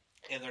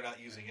 And they're not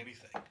using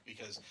anything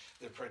because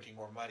they're printing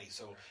more money.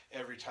 So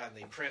every time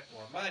they print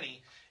more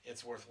money,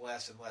 it's worth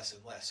less and less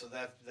and less. So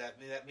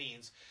that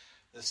means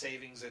the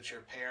savings that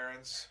your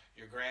parents,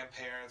 your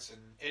grandparents,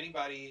 and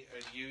anybody,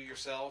 you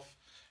yourself,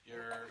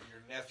 your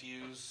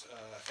nephews,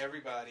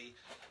 everybody,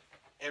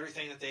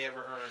 everything that they ever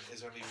earned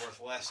is going to be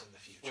worth less in the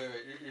future.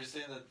 Wait, you're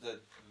saying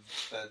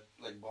that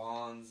like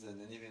bonds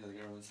and anything that the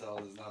government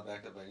sells is not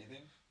backed up by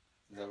anything?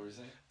 Is that what you're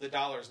saying? The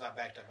dollar is not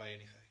backed up by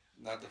anything.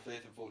 Not the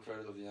faith and full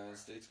credit of the United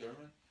States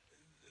government?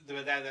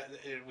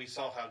 We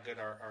saw how good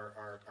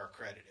our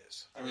credit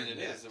is. I mean, it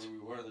is.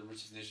 We're the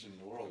richest nation in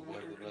the world. We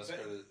have the best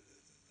credit.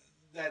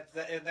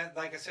 That,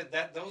 like I said,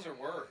 those are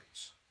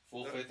words.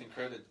 Full faith and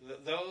credit.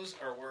 Those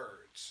are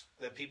words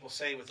that people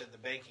say within the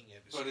banking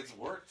industry. But it's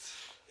worked.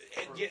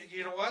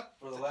 You know what?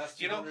 For the last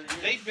 200 years.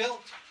 They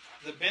built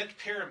the bent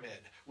pyramid,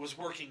 was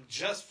working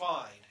just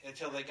fine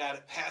until they got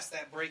it past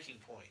that breaking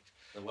point.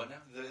 The what now?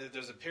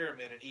 There's a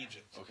pyramid in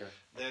Egypt. Okay.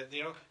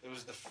 It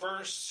was the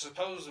first,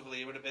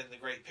 supposedly, it would have been the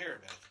Great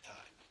Pyramid at the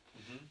time.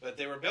 Mm-hmm. But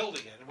they were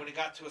building it, and when it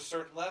got to a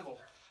certain level,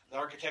 the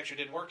architecture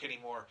didn't work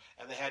anymore,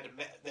 and they had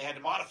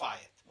to modify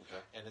it.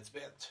 Okay. And it's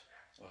bent.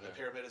 Okay. The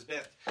pyramid is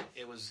bent.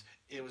 It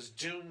was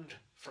doomed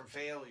from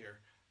failure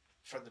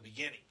from the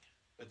beginning,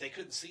 but they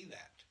couldn't see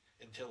that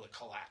until it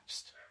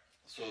collapsed.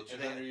 So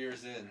 200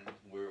 years in,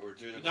 we're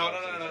due to No.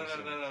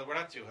 We're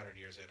not 200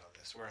 years in on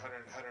this. We're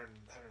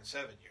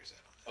 107 years in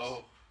on this.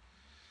 Oh.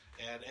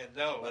 And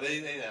no. But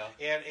they know.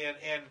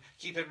 And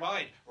keep in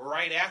mind,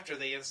 right after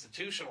they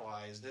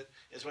institutionalized it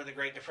is when the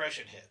Great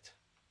Depression hit.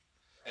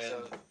 And,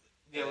 so,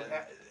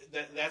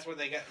 that's when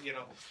they got,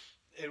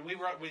 and we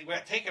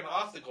got taken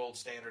off the gold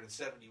standard in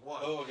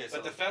 71. Oh, okay.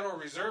 But the Federal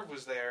Reserve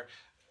was there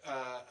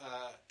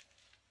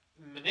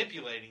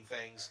manipulating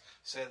things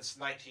since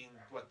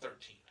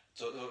 1913.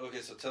 So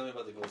tell me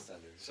about the gold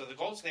standard. So the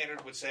gold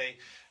standard would say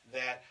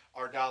that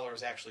our dollar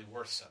is actually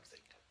worth something.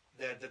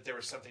 That there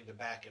was something to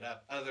back it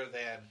up, other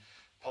than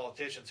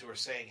politicians who are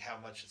saying how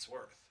much it's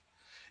worth.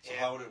 So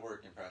how would it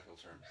work in practical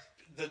terms?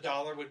 The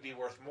dollar would be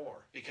worth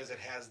more because it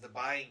has the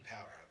buying power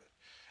of it,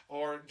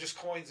 or just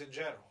coins in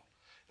general.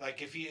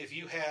 Like if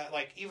you had,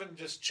 like, even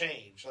just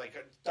change, like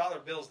dollar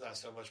bills not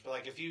so much, but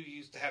like if you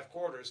used to have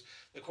quarters,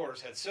 the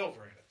quarters had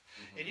silver in it,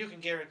 mm-hmm. and you can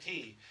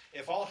guarantee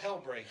if all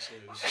hell breaks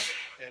loose,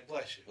 and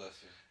bless you,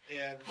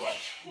 and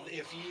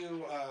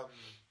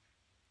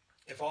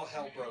if all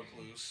hell broke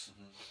loose,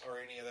 mm-hmm. or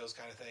any of those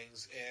kind of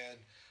things, and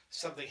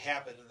something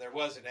happened and there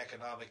was an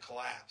economic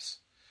collapse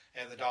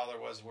and the dollar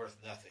was worth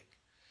nothing,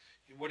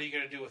 what are you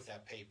going to do with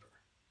that paper?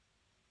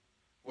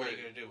 What are you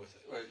going to do with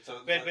it? Right, so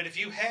but if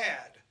you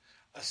had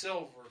a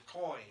silver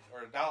coin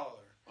or a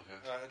dollar, okay.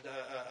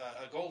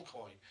 A gold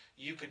coin,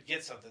 you could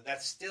get something.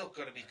 That's still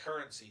going to be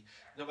currency,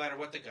 no matter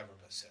what the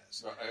government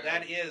says. Right,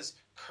 that is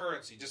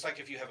currency. Just like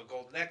if you have a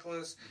gold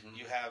necklace, mm-hmm.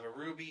 you have a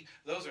ruby,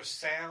 those are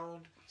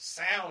sound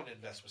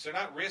investments. They're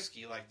not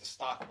risky like the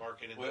stock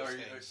market and those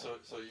things. So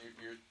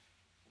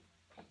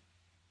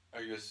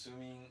are you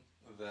assuming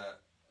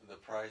that the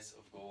price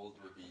of gold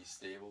would be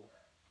stable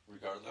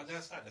regardless? No,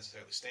 that's not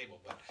necessarily stable,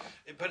 but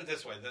put it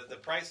this way: the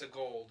price of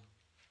gold,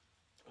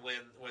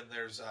 when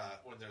there's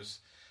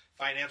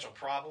financial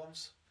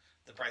problems,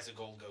 the price of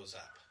gold goes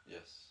up.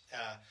 Yes.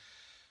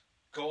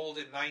 Gold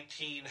in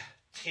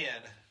 1910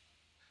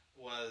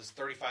 was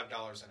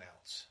 $35 an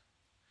ounce.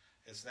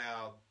 It's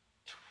now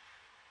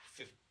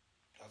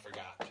I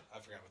forgot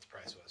what the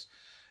price was.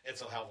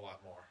 It's a hell of a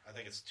lot more. I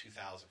think it's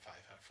 2,500,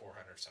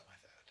 400, something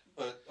like that.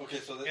 But okay,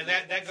 so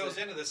that goes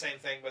into the same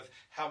thing with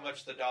how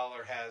much the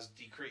dollar has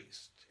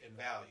decreased in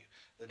value.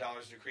 The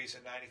dollar's decreased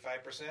in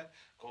 95%.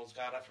 Gold's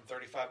gone up from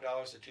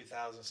 $35 to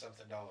 $2,000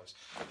 something dollars.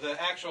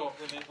 The actual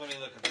let me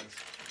look at this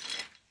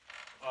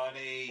on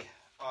a.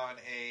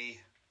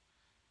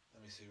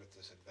 Let me see what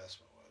this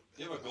investment was.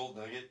 Do you have a gold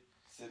nugget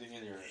sitting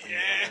in your?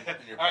 Yeah.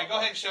 In your All right, go pocket?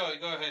 ahead and show it.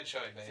 Go ahead and show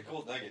it, It's babe. a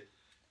gold nugget.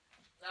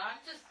 I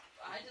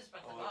just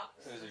brought the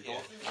box. Is it Yeah.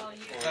 gold? This is all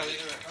you.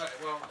 All right,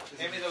 well,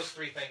 hand me those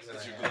three things that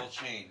It's I your have. gold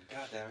chain.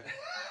 God damn it.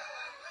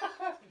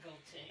 Gold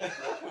chain.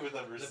 With a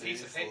The piece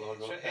Mercedes of paper.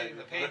 logo.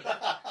 The paper.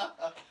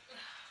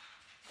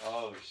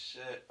 Oh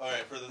shit! All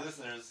right, for the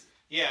listeners.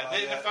 Yeah,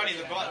 Claudia, funny.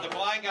 The okay.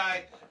 blind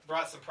guy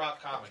brought some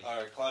prop comedy. All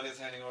right, Claudia's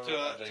handing over To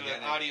a an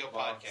gigantic audio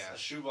box, podcast. a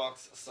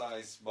shoebox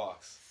size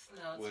box,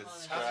 No, it's With fine.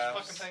 How's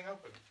straps. this fucking thing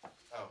open?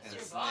 Oh, and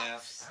your it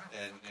box. snaps,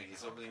 and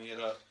he's opening it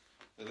up.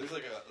 It looks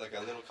like a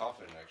little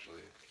coffin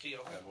actually. key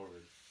open. Kind of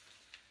morbid.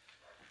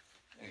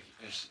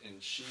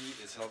 And she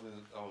is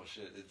helping. Oh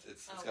shit!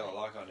 It's Oh, got a wait.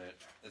 lock on it.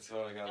 It's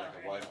got like a Oh,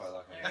 Wi-Fi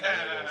lock on it. there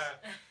There it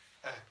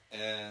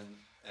goes.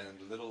 And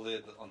the little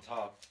lid on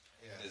top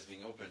Yeah. is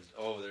being opened.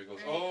 Oh, there it goes.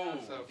 There you Oh,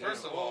 go. So okay.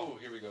 first of all-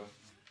 here we go.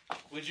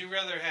 Would you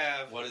rather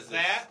have What is this?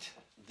 that?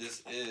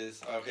 This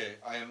is okay.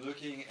 I am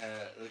looking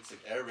at. It looks like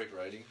Arabic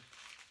writing.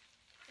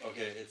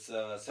 Okay, it's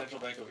Central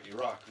Bank of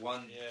Iraq.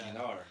 One Yeah.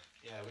 dinar.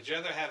 Yeah. Would you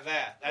rather have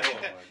that? Oh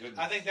my goodness.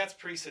 I think that's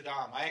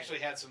pre-Saddam. I actually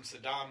had some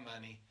Saddam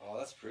money, Oh,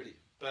 that's pretty.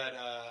 but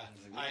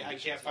It's in good I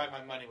condition, can't too. find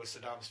my money with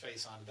Saddam's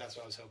face on it. That's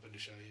what I was hoping to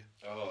show you.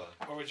 Oh,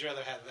 Or would you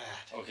rather have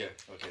that? okay.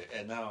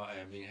 And now I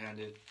am being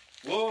handed.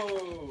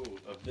 Whoa!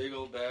 A big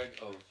old bag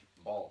of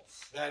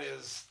balls. That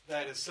is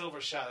silver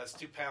shot. That's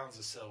 2 pounds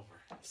of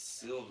silver.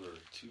 Silver.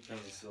 2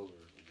 pounds of silver.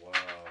 Wow.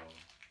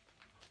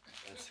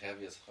 That's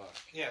heavy as fuck.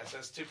 Yes,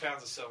 that's 2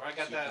 pounds of silver. I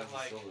got 2 that pounds at of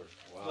like silver.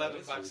 Wow,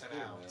 $11 that is an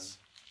really cool, ounce.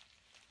 Man.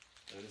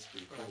 That is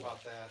pretty When I cool.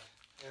 bought that.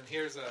 And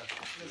here's a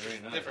Very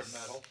nice. different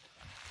metal.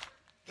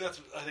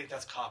 I think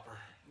that's copper.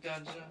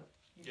 Ganja.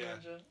 Yeah.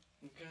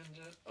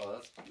 Ganja. Oh,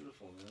 that's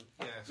beautiful, man.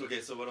 Yeah.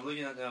 Okay, so what I'm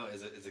looking at now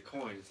is a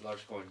coin. It's a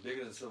large coin,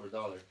 bigger than a silver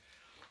dollar.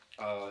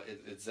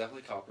 It's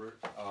definitely copper.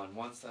 On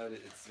one side,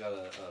 it's got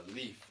a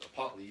leaf, a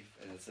pot leaf,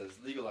 and it says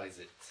 "legalize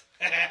it."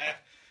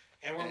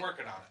 And we're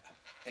working on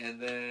it. And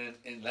then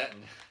in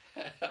Latin,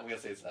 I'm gonna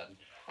say it's Latin.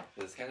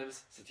 There's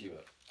cannabis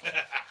sativa.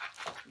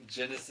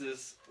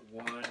 Genesis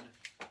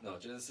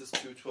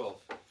 2:12.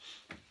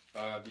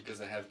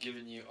 Because I have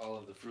given you all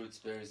of the fruits,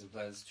 berries, and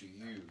plants to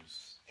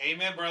use.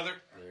 Amen, brother.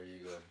 There you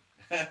go.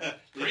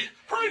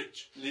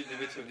 Preach. Leave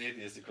it to an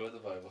atheist to quote the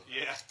Bible.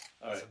 Yeah.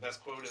 All That's right. the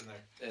best quote in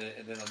there.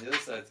 And then on the other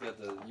side, it's got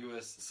the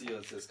U.S. seal.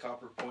 It says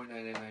copper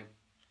 0.999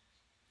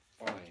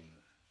 fine.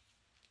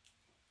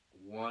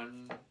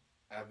 1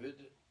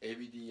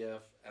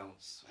 ABDF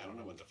ounce. I don't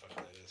know what the fuck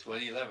that is.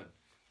 2011.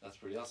 That's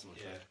pretty awesome.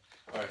 Yeah.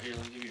 All right, here,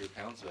 let me give you your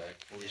pounds back.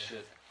 Holy Yeah.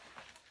 shit.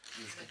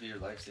 This could be your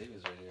life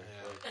savings right here.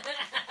 Yeah.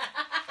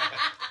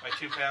 My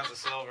 2 pounds of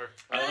silver.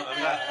 I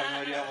have no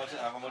idea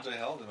how much I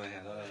held in my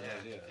hand. I have no Yeah.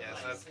 idea. Yeah, so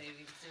Life that's-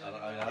 savings too. I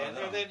don't And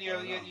know. then I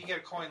don't know. you get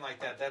a coin like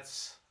that.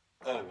 That's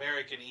an Oh.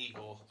 American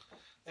Eagle.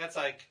 That's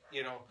like,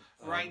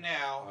 right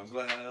now. I'm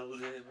glad I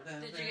live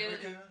in Did you get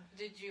America.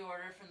 Did you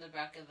order from the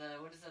back of the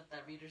what is that?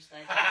 The Reader's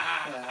Digest?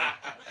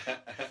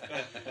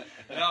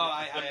 No,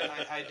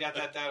 I got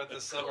that down at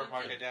the silver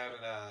market down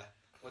at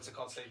what's it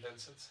called, St.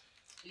 Vincent's.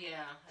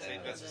 Yeah. St.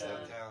 and Vincent's the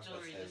downtown.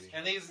 Jewelry That's district.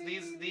 And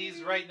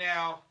these right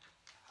now,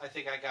 I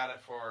think I got it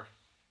for.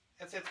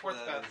 It's worth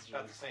That about is the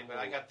really same, cool. but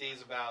I got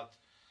these about.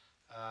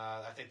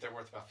 I think they're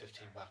worth about $15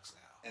 now.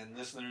 And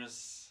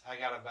listeners, I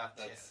got about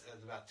That's-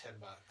 about $10.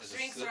 there's a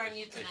Drinks sil- are on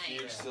you a tonight.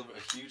 huge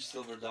Yeah.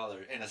 silver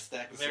dollar and a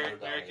stack of silver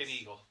American dollars.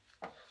 Eagle.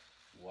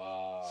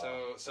 Wow.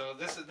 So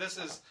this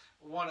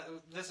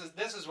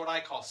is what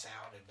I call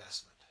sound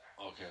investment.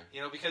 Okay.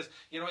 Because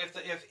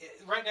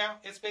if right now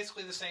it's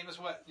basically the same as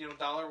what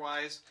dollar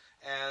wise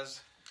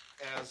as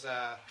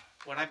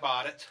when I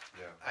bought it.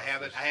 Yeah. I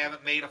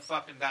haven't made a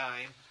fucking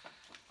dime,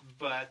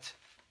 but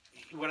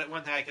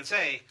one thing I can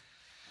say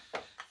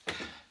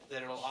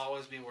that it'll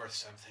always be worth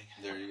something.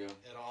 There you go.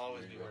 It'll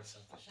always There be you go. worth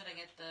something. Should I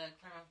get the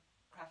Claremont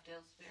Craft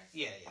Ales beer?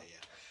 Yeah.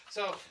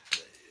 So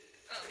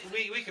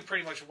we could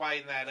pretty much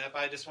widen that up.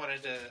 I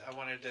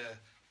wanted to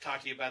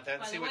talk to you about that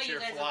and By see the way, what your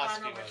you guys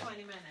philosophy have gone was. over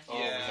 20 minutes. Oh,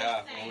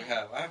 Yeah. we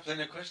have. I have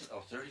plenty of questions.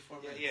 Oh,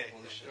 34 minutes. Yeah.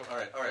 Holy shit. Go. All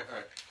right.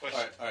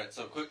 Question. All right.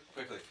 So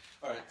quickly.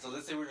 All right. So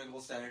let's say we're in a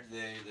gold standard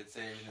today. Let's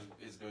say everything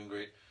is doing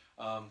great.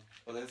 But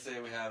let's say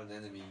we have an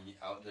enemy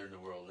out there in the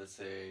world. Let's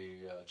say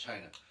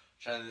China.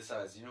 China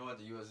decides, you know what?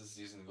 The U.S. is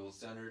using the gold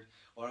standard.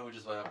 Why don't we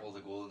just buy up all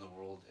the gold in the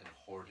world and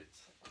hoard it?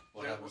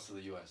 What Yeah. happens to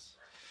the U.S.?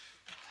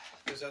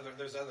 There's other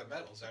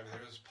metals. I mean,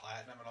 there's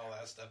platinum and all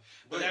that stuff.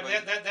 But-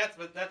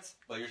 But that's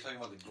But you're talking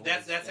about the gold.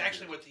 that's standard.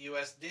 actually what the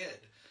U.S. did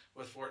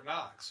with Fort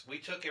Knox. We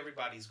took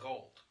everybody's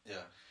gold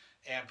Yeah.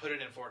 and put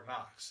it in Fort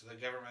Knox. The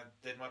government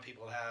didn't want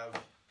people to have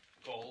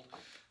gold.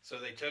 So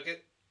they took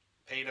it,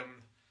 paid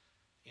them,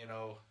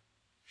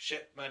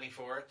 shit money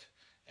for it,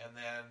 and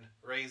then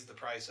raised the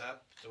price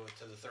up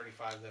to the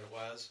 35 that it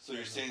was. So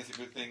you're saying it's a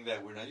good thing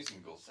that we're not using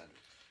the gold standard?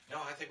 No,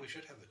 I think we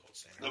should have the gold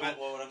standard. No, but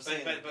what I'm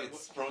saying,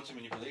 it's prone to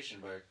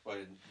manipulation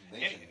by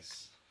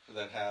nations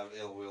that have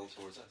ill will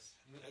towards us.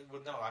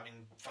 Well, no, I mean,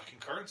 fucking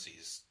currency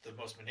is the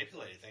most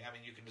manipulated thing. I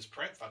mean, you can just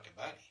print fucking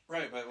money.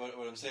 Right, but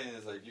what I'm saying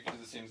is, like, you can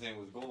do the same thing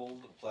with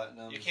gold,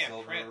 platinum, you can't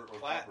silver, print or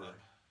platinum. copper.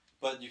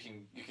 But you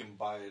can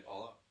buy it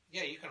all up.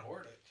 Yeah, you can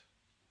hoard it.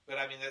 But,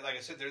 I mean, like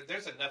I said,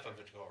 there's enough of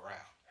it to go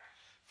around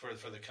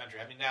for the country.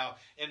 I mean, now,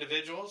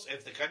 individuals,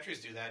 if the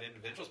countries do that,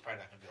 individuals probably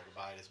not going to be able to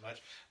buy it as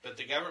much. But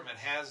the government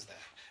has that.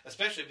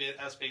 Especially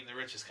us being the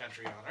richest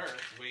country on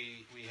earth,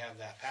 we have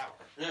that power.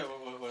 Yeah,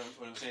 what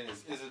I'm saying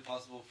is it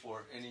possible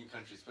for any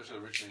country, especially a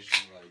rich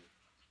nation like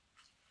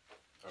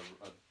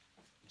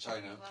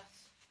China?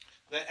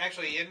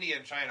 Actually, India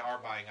and China are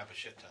buying up a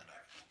shit ton of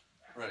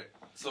it. Right.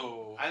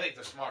 So I think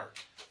they're smart.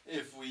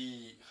 If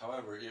we,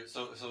 however, if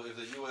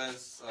the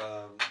U.S.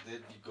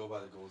 Did go by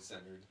the gold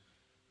standard,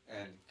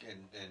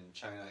 and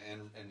China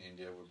and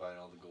India were buying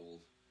all the gold,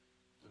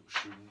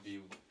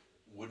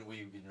 wouldn't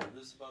we be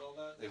nervous about all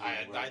that?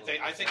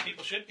 I think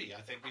people should be.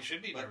 I think we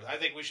should be nervous. I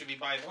think we should be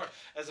buying more.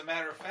 As a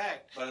matter of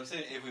fact. But I'm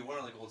saying if we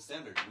weren't on the gold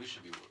standard,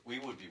 we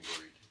would be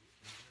worried.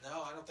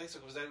 No, I don't think so,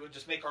 because that would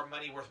just make our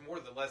money worth more.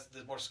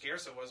 The more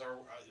scarce it was,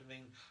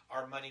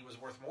 our money was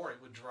worth more.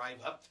 It would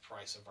drive up the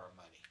price of our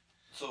money.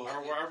 So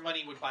our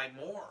money would buy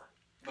more.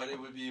 But it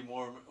would be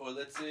more, or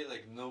let's say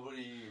like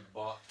nobody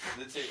bought.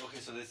 Let's say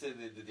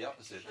they did the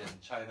opposite,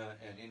 and China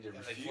and India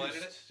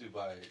refused to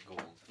buy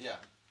gold. Yeah.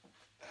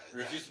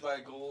 Refuse to buy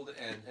gold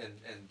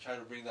and try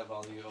to bring that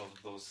value of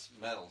those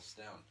metals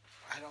down.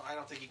 I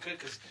don't think you could,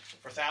 because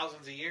for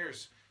thousands of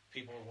years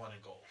people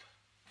wanted gold,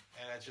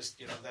 and that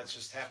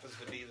just happens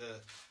to be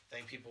the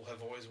thing people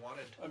have always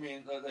wanted. I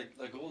mean,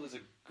 like gold is a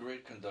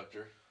great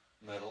conductor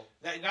metal.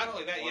 Not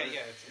only that,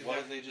 Why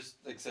did they just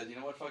said, you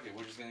know what, fuck it,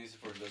 we're just gonna use it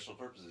for industrial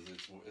purposes.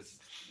 It's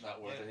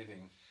not worth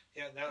anything.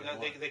 Yeah, no,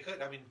 they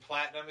could. I mean,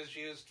 platinum is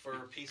used for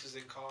pieces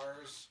in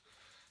cars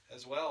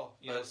as well.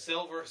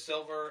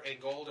 Silver and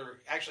gold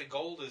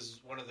gold is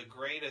one of the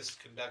greatest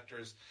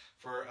conductors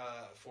for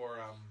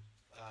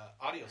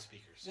audio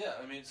speakers. Yeah,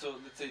 I mean, so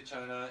let's say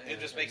China.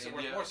 It just makes it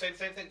worth more. Same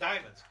thing.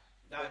 Diamonds.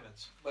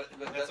 But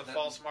that's a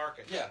false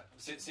market. Yeah,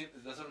 see,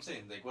 that's what I'm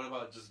saying. Like, what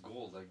about just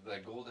gold?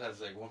 Like gold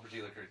has one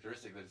particular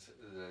characteristic that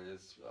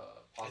is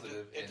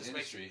positive in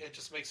industry. It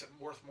just makes it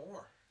worth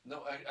more.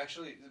 No,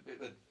 actually,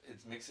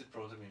 it makes it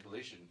prone to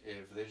manipulation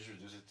if they just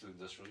reduce it to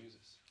industrial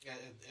uses. Yeah,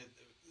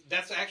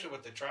 that's actually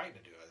what they're trying to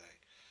do, I think,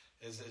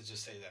 is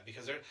just say that.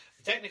 Because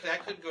technically, I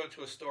couldn't go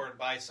to a store and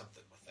buy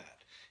something with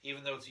that,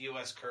 even though it's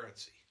U.S.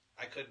 currency.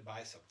 I couldn't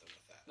buy something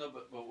with that. No,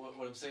 but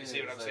what I'm saying is... You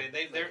see what I'm saying?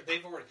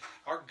 They've already...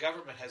 Our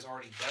government has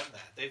already done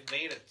that. They've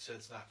made it so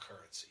it's not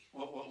currency.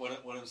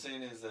 What I'm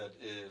saying is that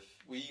if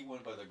we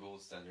went by the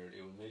gold standard,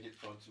 it would make it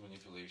prone to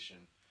manipulation.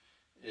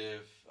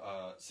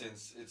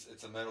 Since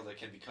it's a metal that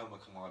can become a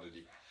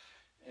commodity,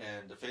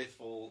 and the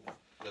full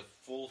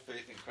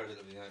faith and credit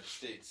of the United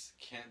States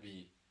can't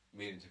be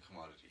made into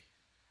commodity.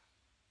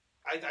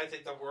 I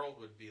think the world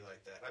would be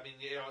like that. I mean,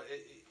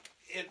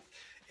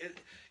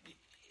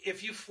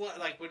 if you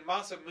like when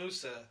Mansa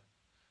Musa,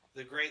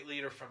 the great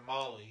leader from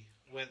Mali,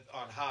 went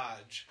on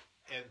Hajj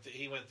and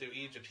he went through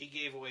Egypt, he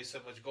gave away so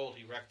much gold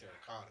he wrecked their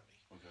economy.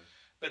 Okay.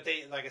 But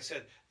like I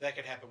said, that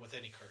could happen with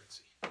any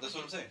currency. That's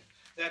what I'm saying.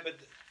 But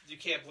you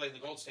can't blame the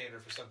gold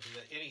standard for something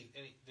that any.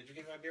 Did you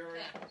get my beer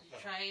already? Yeah. No.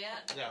 Try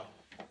it. No.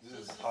 This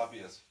is hoppy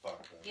as fuck.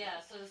 Right? Yeah.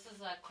 So this is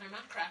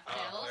Claremont Craft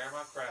Ales.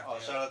 Claremont Craft. Oh,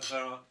 shout out to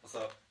Claremont. What's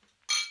up?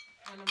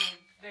 One of my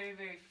very,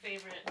 very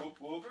favorite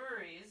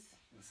breweries.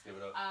 Let's give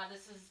it up.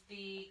 This is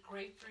the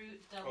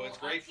grapefruit double it's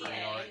grapefruit,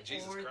 IPA, all right.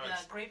 Jesus or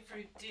Christ. the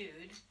grapefruit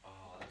dude. Oh,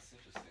 that's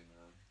interesting,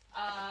 man.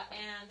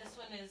 And this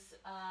one is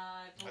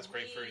that's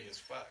grapefruity as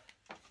fuck.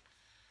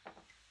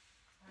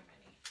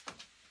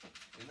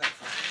 Isn't that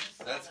something?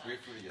 That's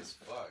grapefruity as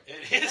fuck.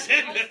 It is,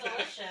 isn't it?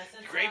 Delicious.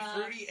 It's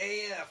grapefruity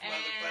AF,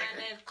 motherfucker.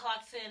 And it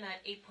clocks in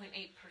at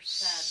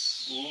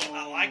 8.8%.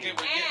 I like it.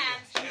 And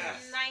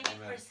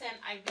 90%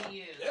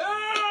 IBU. Yeah!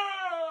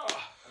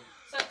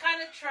 So I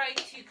kind of tried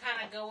to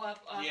go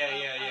up. Yeah,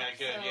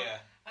 good, so yeah.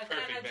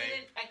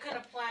 I could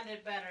have planned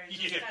it better.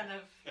 Just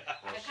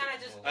I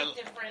just picked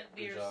different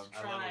beers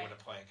to try. I love it when a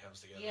plan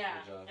comes together.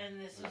 Yeah, and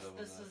this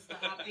is the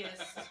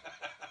hoppiest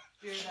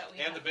beer that we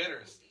have. And the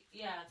bitters.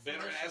 Yeah, it's bitter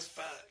delicious. as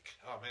fuck.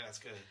 Oh man, that's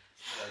good.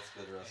 That's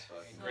bitter as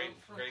fuck. So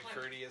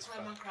grapefruity as fuck.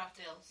 Claremont Craft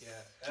Ales.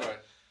 Yeah. All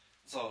right.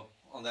 So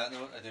on that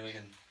note, I think we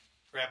can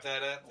wrap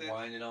that up. Then?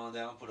 Wind it on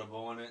down, put a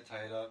bow on it,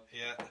 tie it up.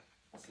 Yeah.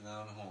 Sit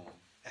down home.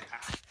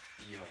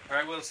 All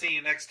right, we'll see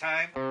you next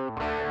time.